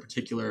 or is there a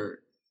particular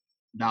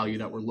value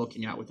that we're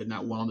looking at within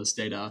that wellness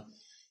data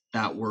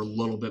that we're a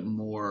little bit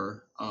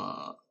more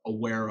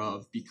aware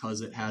of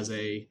because it has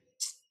a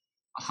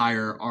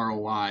higher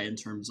ROI in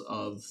terms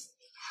of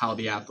how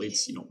the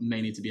athletes,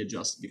 may need to be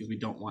adjusted, because we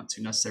don't want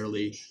to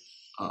necessarily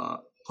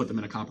put them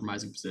in a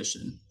compromising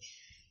position.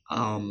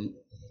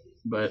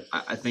 But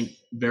I think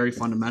very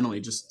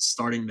fundamentally, just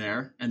starting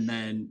there, and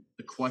then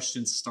the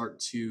questions start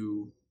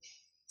to,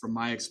 from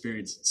my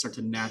experience, start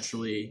to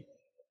naturally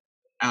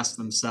ask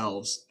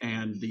themselves,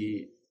 and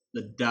the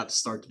depths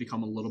start to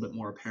become a little bit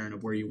more apparent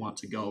of where you want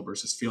to go,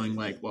 versus feeling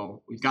like,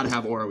 well, we've got to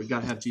have Aura, we've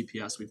got to have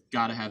GPS, we've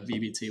got to have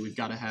VBT, we've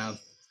got to have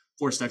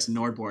ForceX and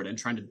NordBoard, and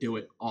trying to do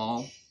it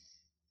all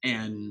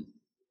and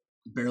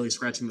barely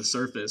scratching the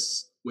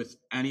surface with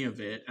any of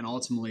it, and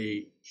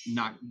ultimately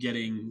not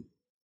getting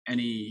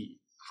any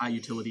high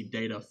utility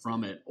data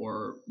from it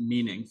or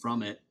meaning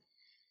from it.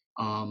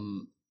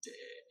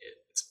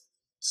 It's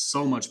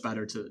so much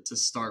better to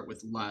start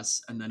with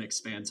less and then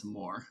expand to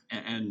more.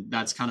 And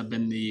that's kind of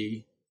been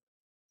the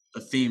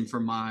theme for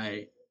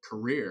my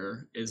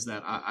career, is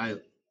that I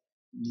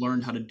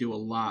learned how to do a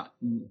lot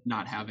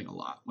not having a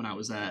lot when I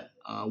was at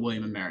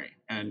William and Mary,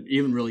 and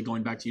even really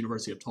going back to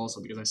University of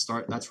Tulsa, because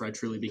that's where I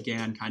truly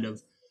began kind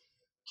of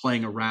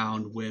playing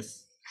around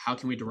with how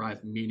can we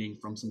derive meaning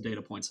from some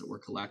data points that we're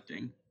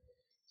collecting.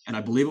 And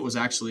I believe it was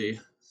actually,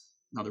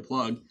 another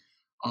plug,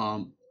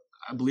 I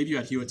believe you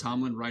had Hewitt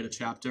Tomlin write a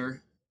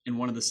chapter in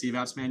one of the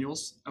CVAPS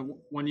manuals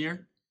one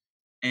year,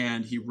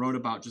 and he wrote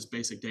about just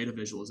basic data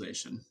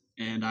visualization.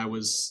 And I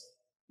was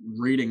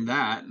reading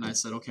that, and I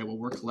said, okay, well,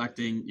 we're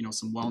collecting,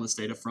 some wellness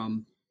data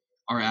from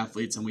our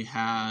athletes, and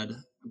I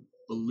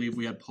believe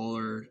we had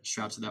polar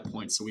straps at that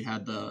point, so we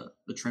had the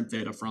trimp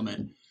data from it.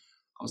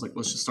 I was like,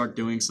 let's just start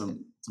doing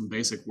some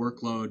basic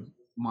workload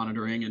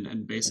monitoring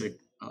and basic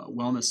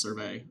wellness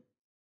survey,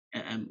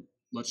 and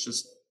let's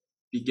just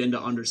begin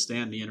to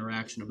understand the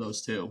interaction of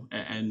those two.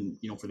 And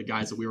for the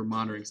guys that we were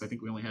monitoring, because I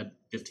think we only had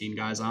 15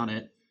 guys on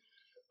it,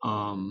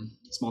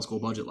 small school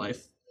budget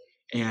life,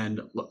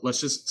 and let's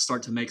just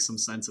start to make some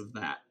sense of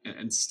that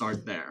and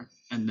start there.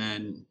 And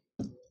then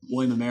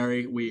William and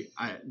Mary,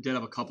 I did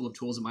have a couple of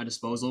tools at my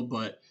disposal,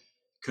 but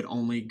could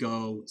only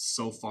go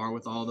so far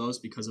with all of those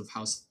because of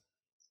how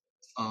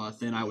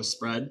thin I was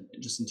spread,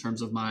 just in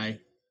terms of my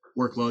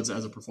workloads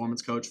as a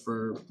performance coach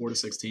for 4 to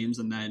 6 teams,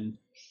 and then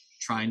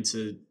trying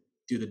to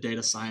do the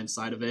data science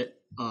side of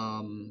it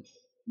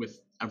with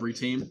every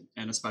team,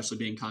 and especially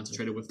being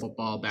concentrated with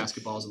football,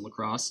 basketballs, and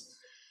lacrosse.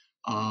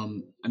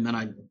 And then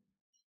I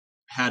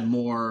had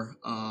more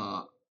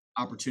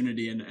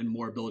opportunity and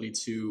more ability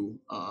to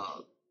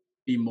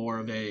be more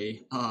of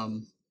a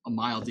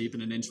mile deep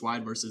and an inch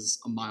wide versus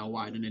a mile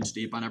wide and an inch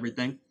deep on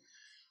everything.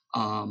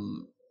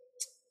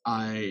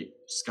 I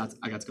got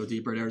to go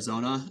deeper at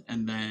Arizona,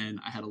 and then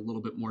I had a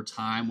little bit more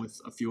time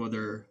with a few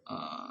other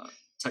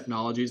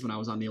technologies when I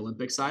was on the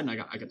Olympic side, and I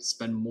got to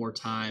spend more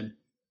time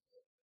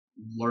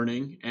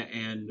learning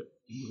and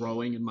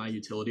growing in my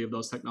utility of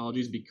those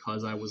technologies,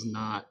 because I was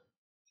not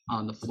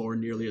on the floor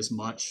nearly as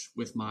much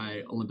with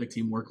my Olympic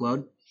team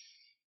workload.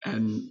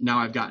 And now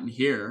I've gotten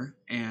here,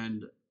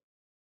 and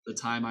the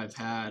time I've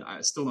had,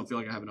 I still don't feel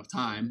like I have enough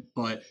time,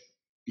 but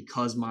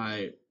because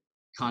my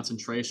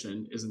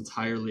concentration is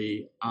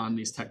entirely on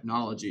these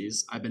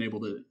technologies, I've been able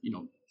to,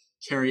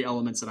 carry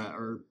elements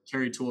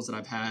carry tools that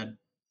I've had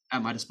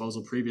at my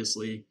disposal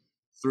previously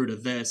through to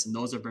this, and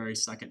those are very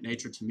second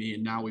nature to me.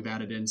 And now we've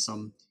added in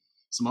some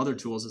other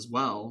tools as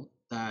well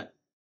that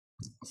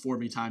afford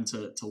me time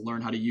to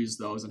learn how to use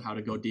those and how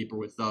to go deeper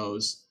with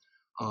those,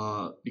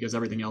 because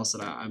everything else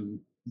that I'm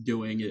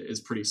doing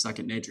is pretty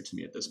second nature to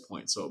me at this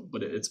point. So,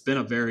 but it's been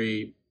a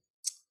very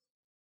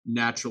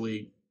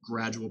naturally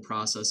gradual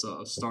process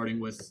of starting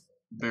with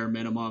bare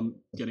minimum,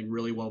 getting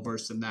really well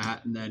versed in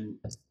that, and then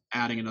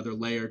adding another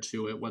layer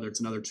to it, whether it's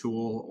another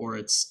tool or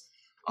it's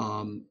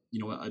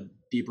a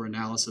deeper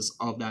analysis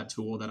of that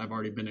tool that I've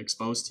already been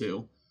exposed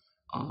to.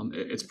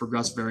 It's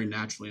progressed very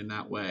naturally in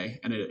that way,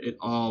 and it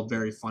all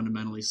very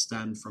fundamentally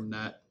stemmed from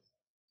that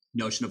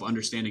notion of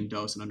understanding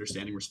dose and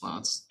understanding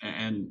response,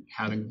 and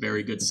having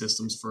very good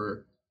systems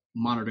for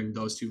monitoring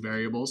those two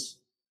variables,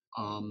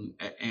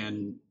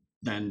 and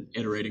then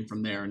iterating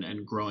from there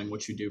and growing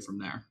what you do from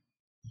there.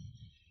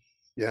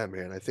 Yeah,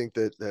 man. I think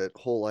that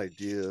whole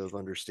idea of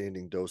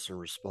understanding dose and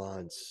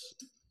response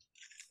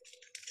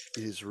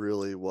is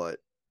really what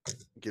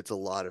gets a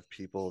lot of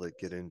people that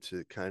get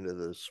into kind of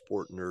the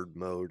sport nerd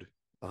mode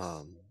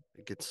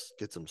it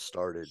gets them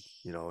started,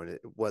 and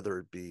whether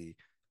it be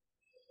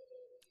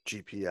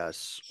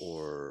GPS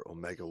or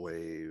Omega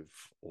Wave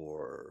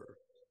or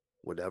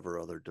whatever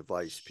other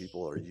device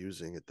people are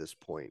using at this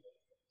point.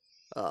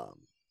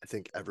 I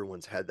think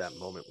everyone's had that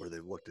moment where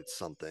they've looked at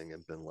something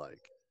and been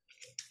like,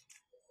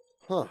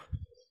 huh,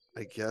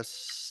 I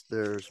guess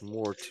there's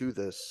more to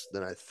this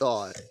than I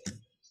thought.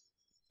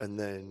 And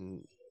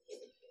then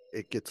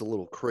it gets a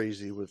little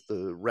crazy with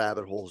the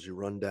rabbit holes you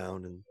run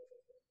down and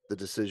the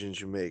decisions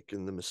you make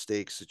and the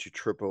mistakes that you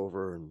trip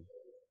over and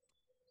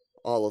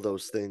all of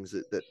those things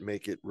that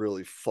make it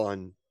really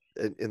fun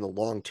in the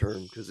long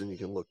term, because then you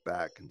can look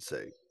back and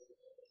say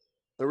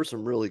there were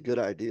some really good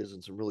ideas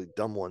and some really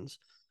dumb ones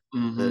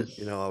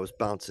Mm-hmm. that I was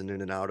bouncing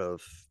in and out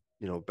of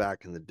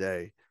back in the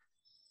day.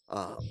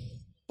 um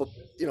but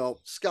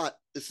Scott,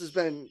 this has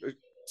been a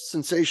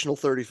sensational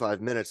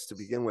 35 minutes to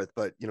begin with,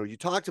 but you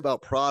talked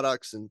about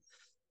products and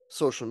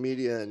social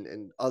media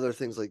and other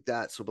things like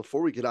that. So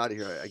before we get out of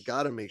here, I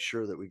got to make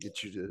sure that we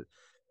get you to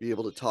be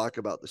able to talk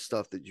about the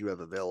stuff that you have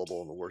available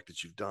and the work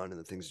that you've done and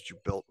the things that you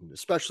built, and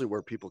especially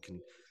where people can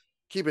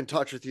keep in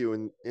touch with you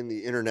in the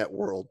internet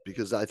world,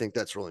 because I think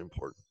that's really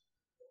important.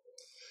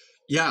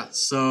 Yeah.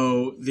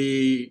 So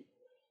the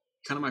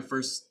kind of my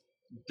first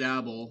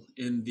dabble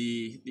in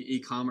the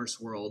e-commerce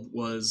world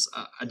was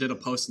I did a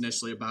post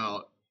initially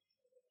about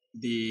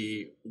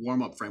the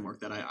warm-up framework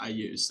that I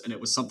used, and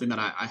it was something that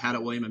I had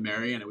at William and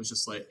Mary, and it was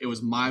just like it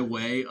was my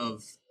way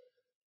of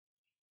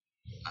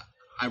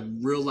I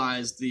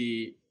realized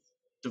the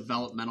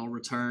developmental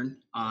return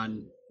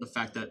on the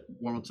fact that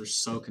warm-ups are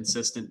so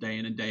consistent day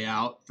in and day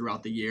out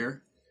throughout the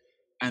year,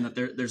 and that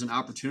there's an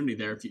opportunity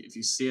there if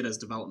you see it as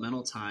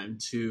developmental time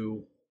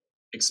to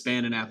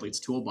expand an athlete's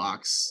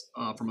toolbox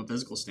from a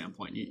physical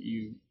standpoint.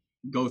 You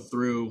go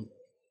through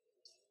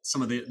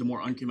some of the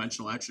more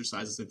unconventional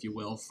exercises, if you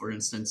will. For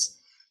instance,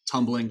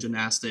 tumbling,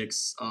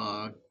 gymnastics,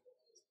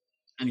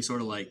 any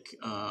sort of like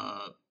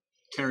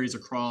carries or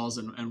crawls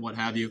and what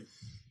have you.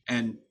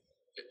 And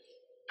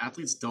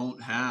athletes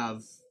don't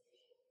have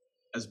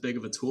as big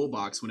of a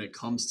toolbox when it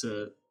comes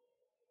to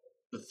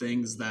the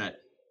things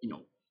that,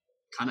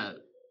 kind of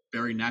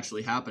very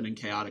naturally happen in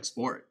chaotic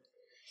sport.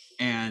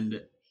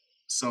 And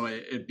so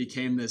it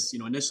became this,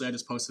 initially I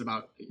just posted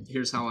about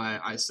here's how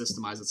I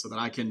systemize it so that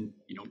I can,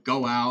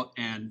 go out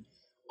and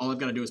all I've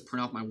got to do is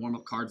print off my warm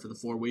up card for the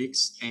 4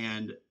 weeks,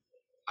 and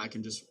I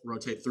can just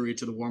rotate through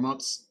each of the warm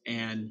ups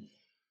and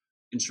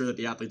ensure that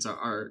the athletes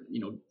are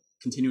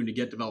continuing to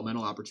get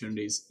developmental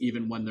opportunities,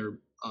 even when their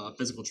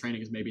physical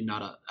training is maybe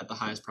not at the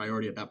highest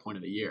priority at that point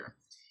of the year.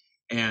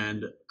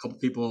 And a couple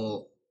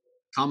people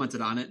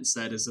commented on it and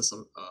said, "Is this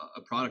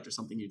a product or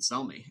something you'd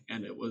sell me?"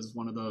 And it was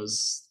one of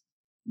those,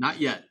 not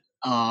yet.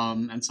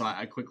 And so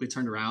I quickly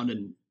turned around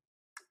and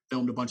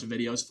filmed a bunch of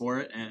videos for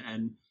it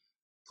and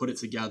put it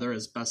together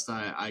as best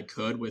I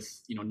could with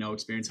no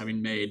experience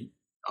having made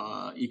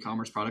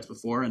e-commerce products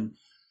before, and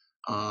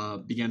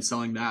began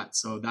selling that.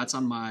 So that's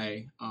on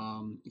my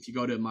if you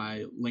go to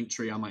my link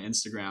tree on my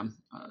Instagram,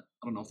 I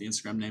don't know if the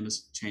Instagram name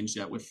has changed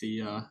yet with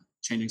the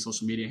changing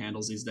social media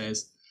handles these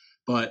days,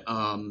 but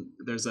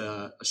there's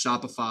a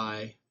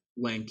Shopify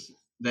link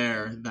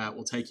there that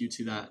will take you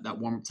to that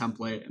warm-up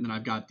template, and then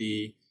I've got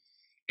the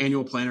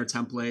annual planner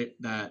template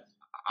that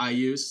I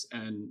use.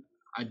 And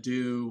I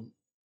do,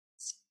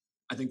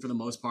 I think for the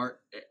most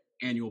part,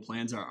 annual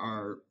plans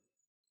are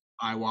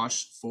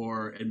eyewash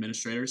for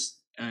administrators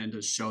and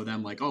to show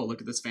them like, oh, look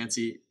at this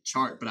fancy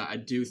chart. But I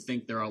do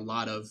think there are a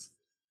lot of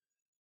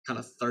kind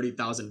of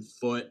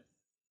 30,000-foot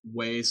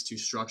ways to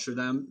structure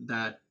them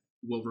that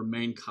will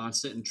remain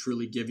constant and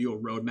truly give you a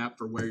roadmap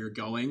for where you're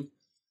going,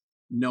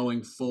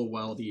 knowing full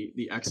well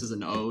the X's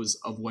and O's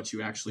of what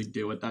you actually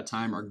do at that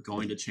time are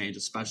going to change,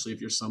 especially if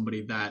you're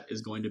somebody that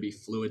is going to be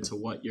fluid to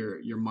what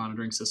your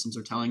monitoring systems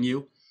are telling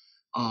you.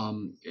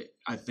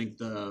 I think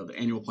the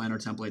annual planner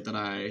template that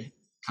I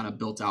kind of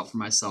built out for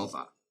myself,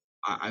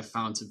 I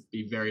found to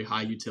be very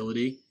high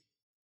utility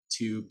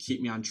to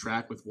keep me on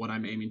track with what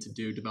I'm aiming to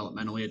do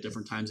developmentally at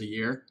different times a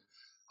year,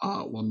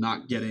 while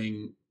not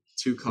getting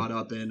too caught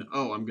up in,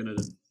 oh, I'm going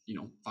to,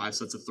 5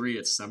 sets of 3,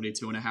 it's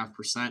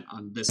 72.5%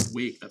 on this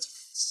week.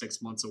 That's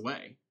 6 months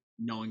away,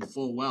 knowing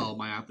full well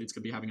my athletes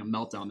could be having a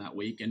meltdown that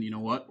week. And you know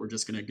what? We're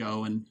just going to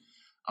go and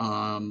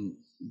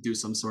do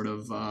some sort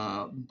of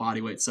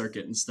body weight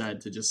circuit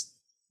instead to just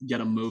get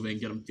them moving,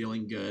 get them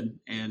feeling good,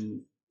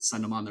 and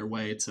send them on their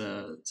way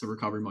to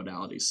recovery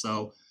modalities.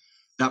 So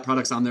that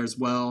product's on there as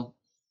well.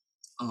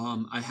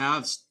 I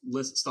have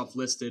stuff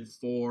listed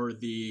for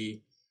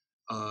the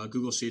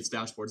Google Sheets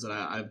dashboards that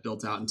I've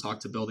built out and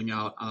talked to building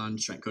out on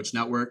Strength Coach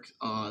Network.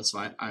 So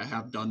I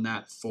have done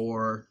that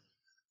for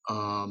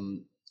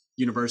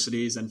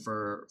universities and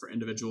for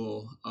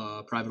individual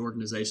private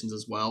organizations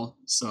as well.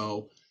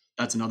 So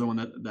that's another one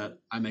that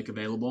I make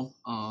available.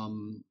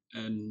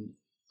 And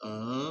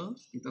I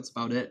think that's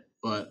about it.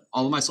 But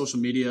all of my social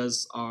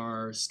medias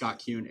are Scott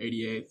Kuehn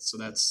 88. So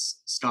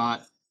that's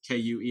Scott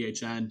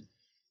Kuehn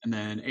and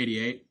then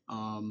 88.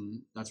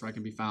 That's where I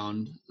can be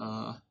found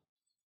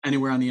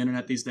anywhere on the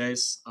internet these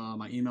days.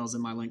 My email's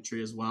in my link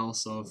tree as well.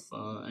 So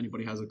if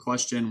anybody has a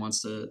question,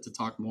 wants to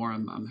talk more,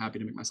 I'm happy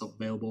to make myself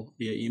available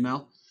via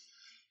email.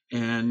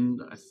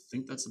 And I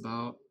think that's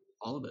about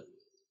all of it.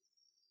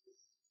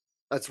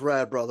 That's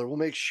rad, brother. We'll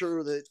make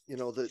sure that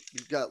that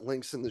you've got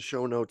links in the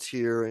show notes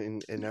here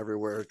and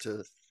everywhere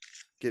to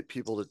get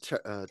people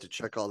to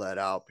check all that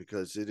out,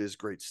 because it is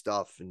great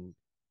stuff, and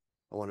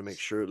I want to make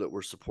sure that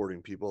we're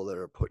supporting people that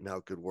are putting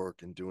out good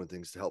work and doing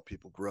things to help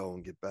people grow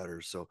and get better.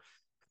 So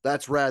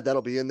that's rad.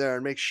 That'll be in there.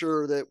 And make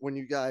sure that when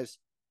you guys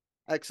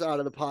X out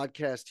of the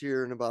podcast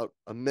here in about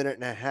a minute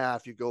and a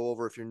half, you go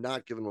over, if you're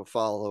not giving him a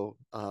follow,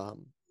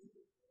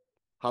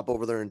 hop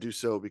over there and do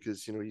so,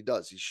 because he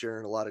does. He's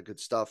sharing a lot of good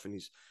stuff, and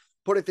he's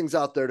putting things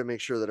out there to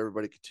make sure that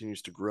everybody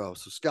continues to grow.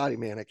 So Scotty,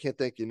 man, I can't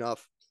thank you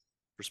enough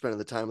for spending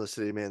the time with us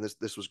today, man.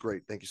 This was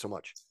great. Thank you so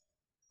much.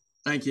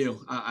 Thank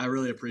you. I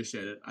really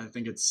appreciate it. I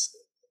think it's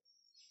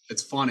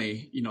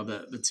funny,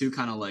 the two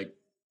kind of like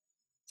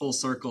full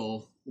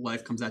circle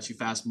life comes at you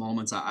fast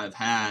moments I've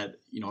had,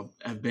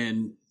 have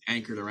been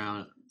anchored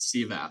around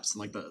CVAPs. And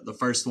like the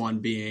first one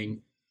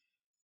being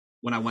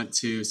when I went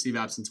to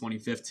CVAPs in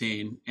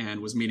 2015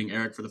 and was meeting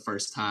Eric for the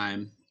first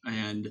time.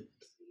 And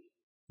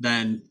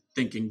then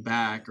thinking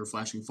back or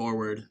flashing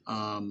forward,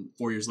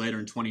 4 years later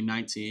in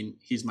 2019,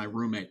 he's my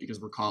roommate because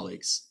we're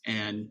colleagues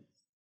and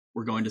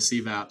we're going to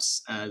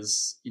CVAPs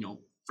as,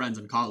 friends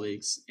and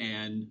colleagues.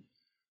 And,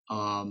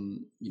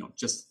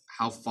 just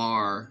how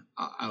far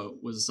I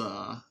was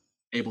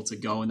able to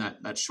go in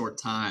that short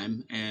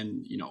time,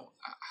 and,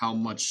 how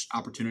much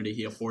opportunity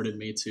he afforded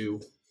me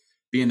to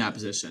be in that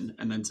position,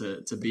 and then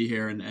to be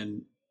here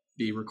and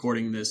be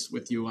recording this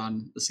with you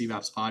on the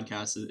CVAPs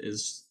podcast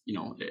is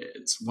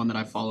it's one that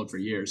I've followed for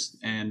years,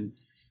 and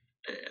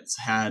it's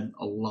had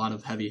a lot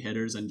of heavy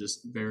hitters and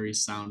just very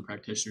sound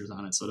practitioners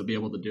on it. So to be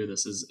able to do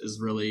this is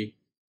really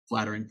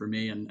flattering for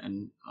me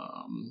and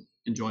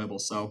enjoyable.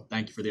 So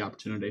thank you for the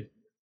opportunity.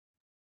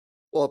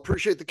 Well,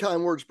 appreciate the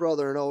kind words,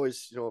 brother, and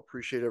always,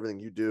 appreciate everything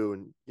you do,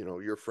 and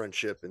your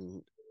friendship,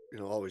 and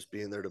always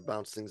being there to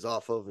bounce things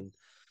off of, and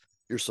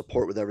your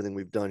support with everything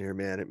we've done here,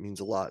 man. It means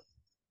a lot.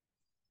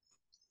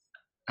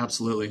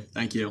 Absolutely.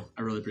 Thank you.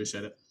 I really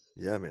appreciate it.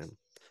 Yeah, man.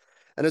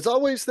 And as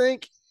always,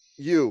 thank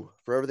you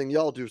for everything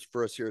y'all do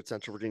for us here at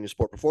Central Virginia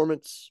Sport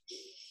Performance.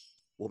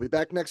 We'll be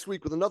back next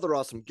week with another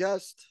awesome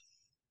guest.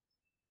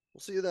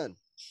 We'll see you then.